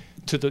privilege,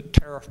 to the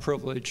tariff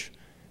privilege,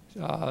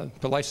 the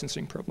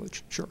licensing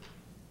privilege. Sure.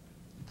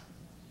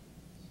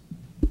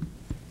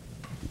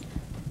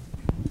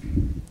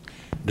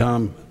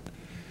 Dom,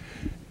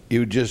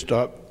 you just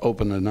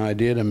opened an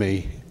idea to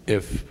me.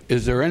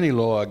 Is there any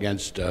law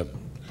against a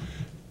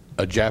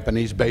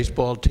Japanese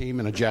baseball team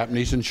and a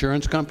Japanese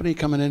insurance company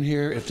coming in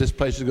here? If this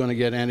place is going to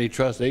get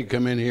antitrust, they'd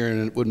come in here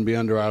and it wouldn't be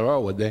under our law,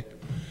 would they?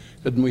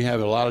 Couldn't we have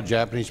a lot of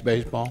Japanese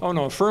baseball? Oh,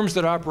 no. Firms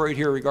that operate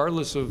here,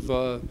 regardless of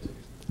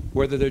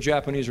whether they're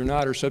Japanese or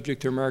not, are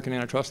subject to American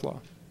antitrust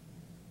law.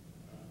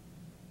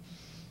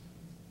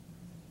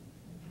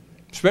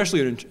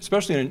 Especially in,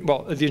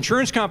 well, the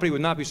insurance company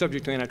would not be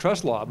subject to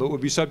antitrust law, but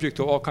would be subject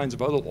to all kinds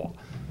of other law.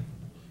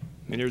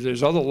 I mean,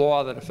 there's other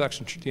law that affects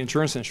the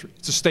insurance industry.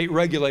 It's a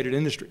state-regulated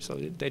industry, so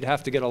they'd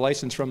have to get a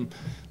license from,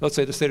 let's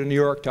say, the state of New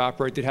York to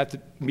operate. They'd have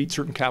to meet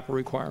certain capital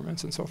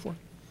requirements and so forth.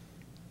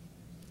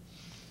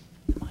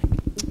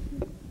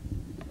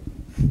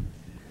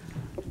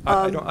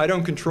 I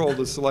don't control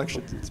the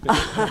selection.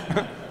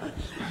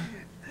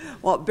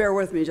 Well, bear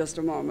with me just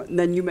a moment, and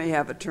then you may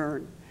have a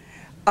turn.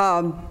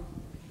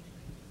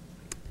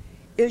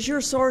 Is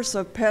your source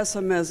of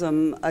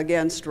pessimism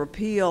against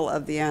repeal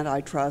of the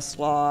antitrust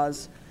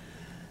laws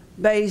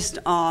based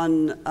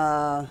on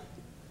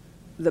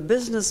the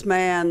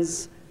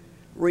businessman's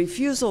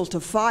refusal to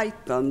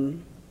fight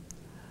them,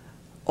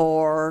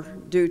 or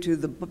due to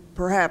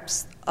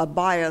perhaps a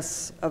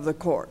bias of the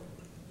court?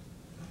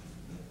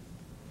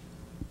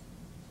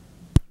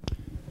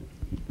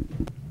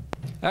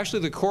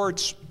 Actually, the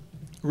courts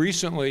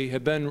recently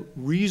have been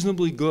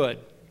reasonably good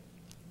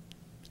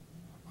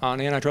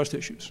on antitrust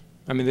issues.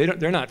 I mean,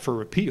 they're not for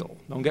repeal,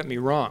 don't get me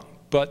wrong.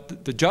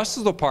 But the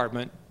Justice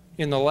Department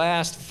in the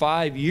last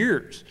 5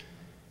 years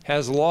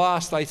has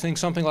lost, I think,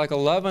 something like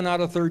 11 out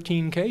of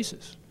 13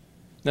 cases.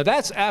 Now,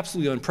 that's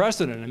absolutely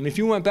unprecedented. I mean, if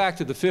you went back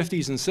to the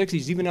 50s and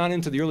 60s, even on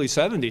into the early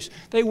 70s,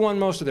 they won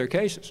most of their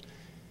cases.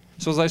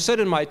 So as I said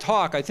in my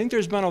talk, I think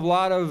there's been a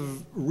lot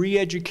of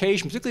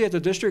re-education, particularly at the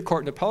district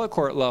court and appellate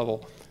court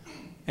level.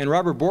 And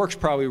Robert Bork's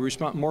probably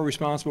more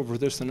responsible for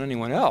this than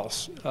anyone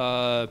else,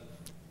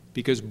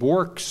 because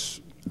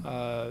Bork's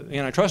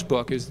antitrust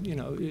book is, you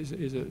know,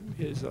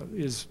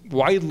 is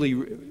widely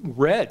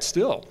read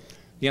still,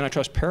 the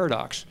Antitrust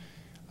Paradox.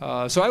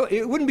 So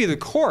it wouldn't be the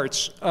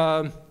courts.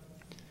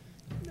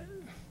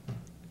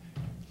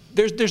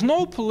 There's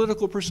no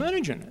political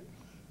percentage in it.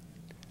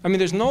 I mean,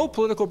 there's no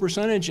political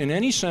percentage in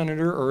any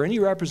senator or any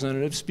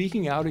representative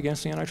speaking out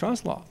against the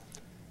antitrust law.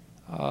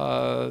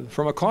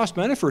 From a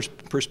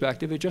cost-benefit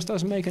perspective, it just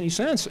doesn't make any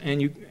sense.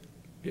 And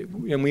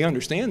we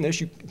understand this.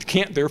 You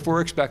can't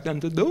therefore expect them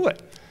to do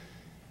it.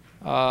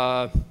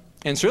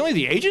 And certainly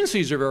the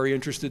agencies are very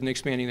interested in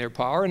expanding their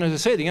power. And as I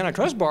say, the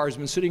antitrust bar has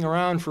been sitting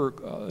around for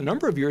a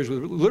number of years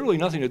with literally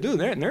nothing to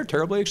do. And they're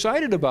terribly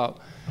excited about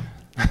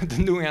the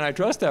new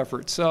antitrust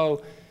effort.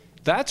 So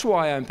that's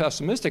why I'm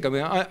pessimistic. I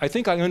mean, I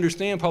think I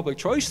understand public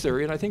choice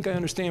theory, and I think I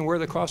understand where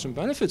the costs and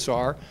benefits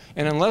are.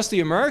 And unless the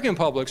American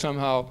public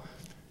somehow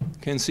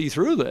can see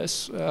through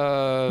this,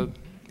 and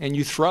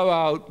you throw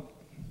out,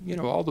 you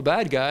know, all the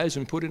bad guys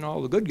and put in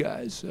all the good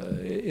guys,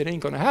 it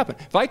ain't going to happen.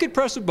 If I could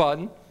press a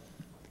button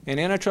and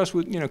antitrust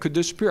would, you know, could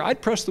disappear,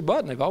 I'd press the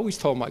button. I've always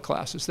told my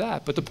classes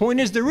that. But the point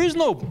is, there is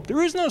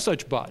no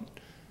such button.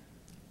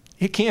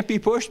 It can't be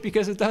pushed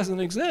because it doesn't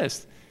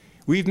exist.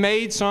 We've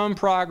made some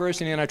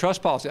progress in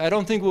antitrust policy. I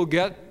don't think we'll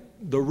get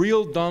the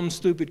real dumb,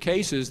 stupid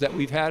cases that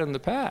we've had in the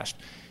past.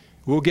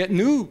 We'll get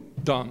new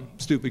dumb,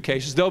 stupid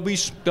cases. They'll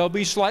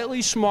be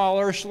slightly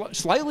smaller,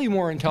 slightly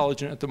more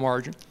intelligent at the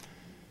margin.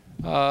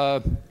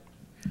 But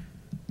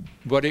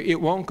it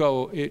won't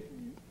go, it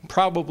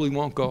probably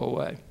won't go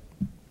away.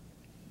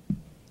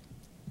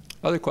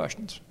 Other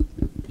questions?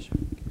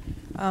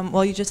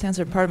 Well, you just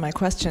answered part of my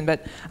question,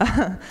 but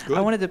I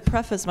wanted to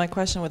preface my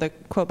question with a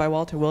quote by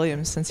Walter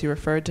Williams, since you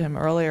referred to him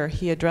earlier.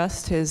 He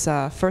addressed his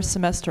first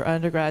semester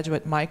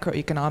undergraduate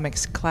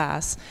microeconomics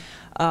class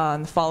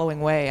the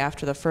following way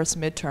after the first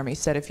midterm. He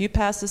said, if you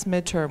pass this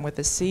midterm with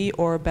a C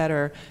or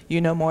better,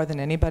 you know more than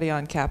anybody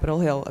on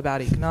Capitol Hill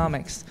about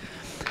economics.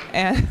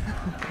 And,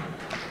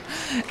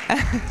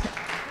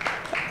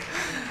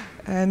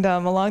 and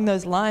along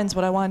those lines,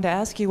 what I wanted to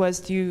ask you was,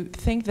 do you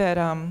think that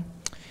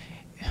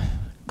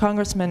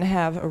congressmen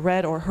have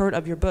read or heard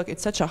of your book?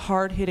 It's such a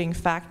hard-hitting,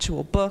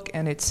 factual book,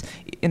 and it's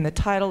in the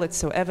title, it's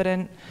so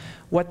evident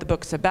what the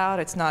book's about.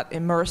 It's not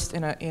immersed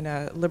in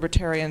a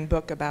libertarian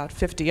book about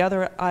 50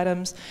 other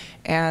items.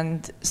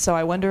 And so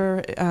I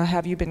wonder,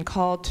 have you been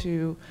called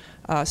to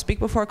speak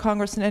before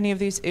Congress on any of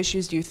these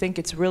issues? Do you think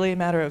it's really a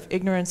matter of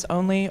ignorance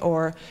only,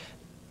 or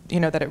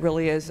that it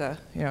really is a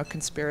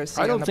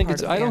conspiracy? I don't think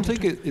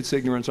it's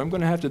ignorance. I'm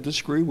going to have to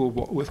disagree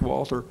with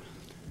Walter.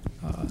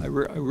 I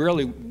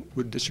rarely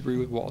would disagree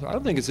with Walter. I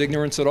don't think it's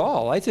ignorance at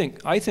all. I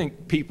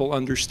think people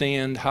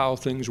understand how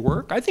things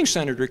work. I think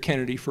Senator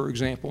Kennedy, for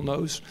example,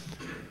 knows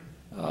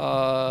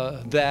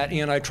that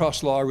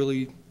antitrust law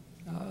really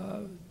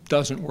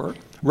doesn't work.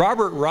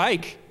 Robert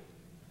Reich,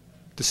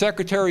 the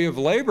Secretary of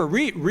Labor,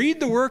 read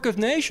the Work of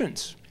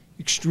Nations,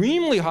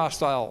 extremely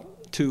hostile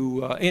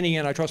to any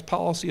antitrust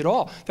policy at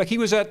all. In fact, he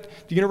was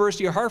at the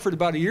University of Hartford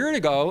about a year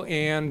ago,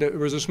 and there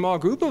was a small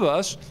group of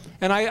us,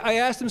 and I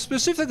asked him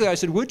specifically, I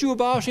said, would you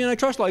abolish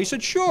antitrust law? He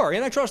said, sure,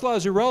 antitrust law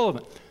is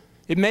irrelevant.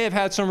 It may have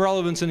had some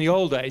relevance in the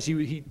old days.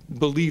 He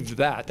believed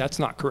that. That's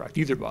not correct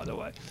either, by the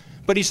way.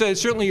 But he said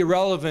it's certainly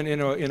irrelevant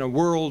in a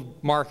world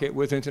market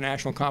with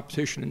international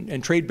competition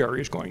and trade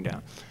barriers going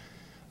down.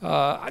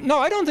 No,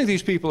 I don't think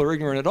these people are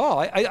ignorant at all.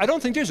 I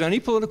don't think there's any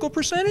political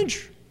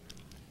percentage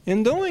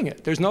in doing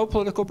it. There's no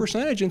political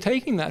percentage in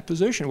taking that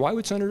position. Why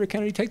would Senator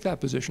Kennedy take that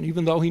position,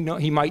 even though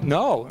he might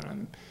know, and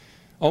I'm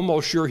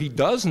almost sure he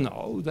does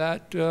know,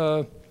 that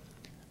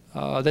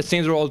that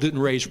Standard Oil didn't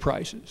raise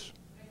prices?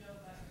 I know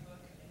about the book,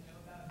 and I know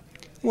about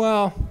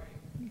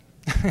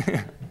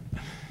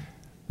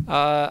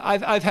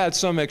well, I've had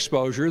some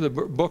exposure. The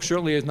book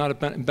certainly has not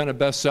been a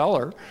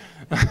bestseller.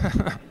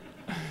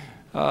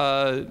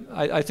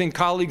 I think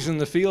colleagues in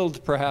the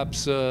field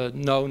perhaps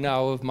know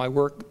now of my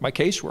work, my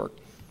casework.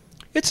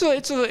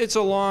 It's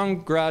a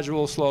long,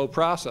 gradual, slow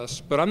process,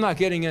 but I'm not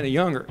getting any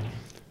younger.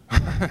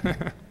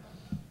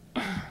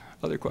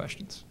 Other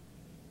questions?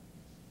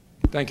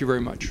 Thank you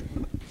very much.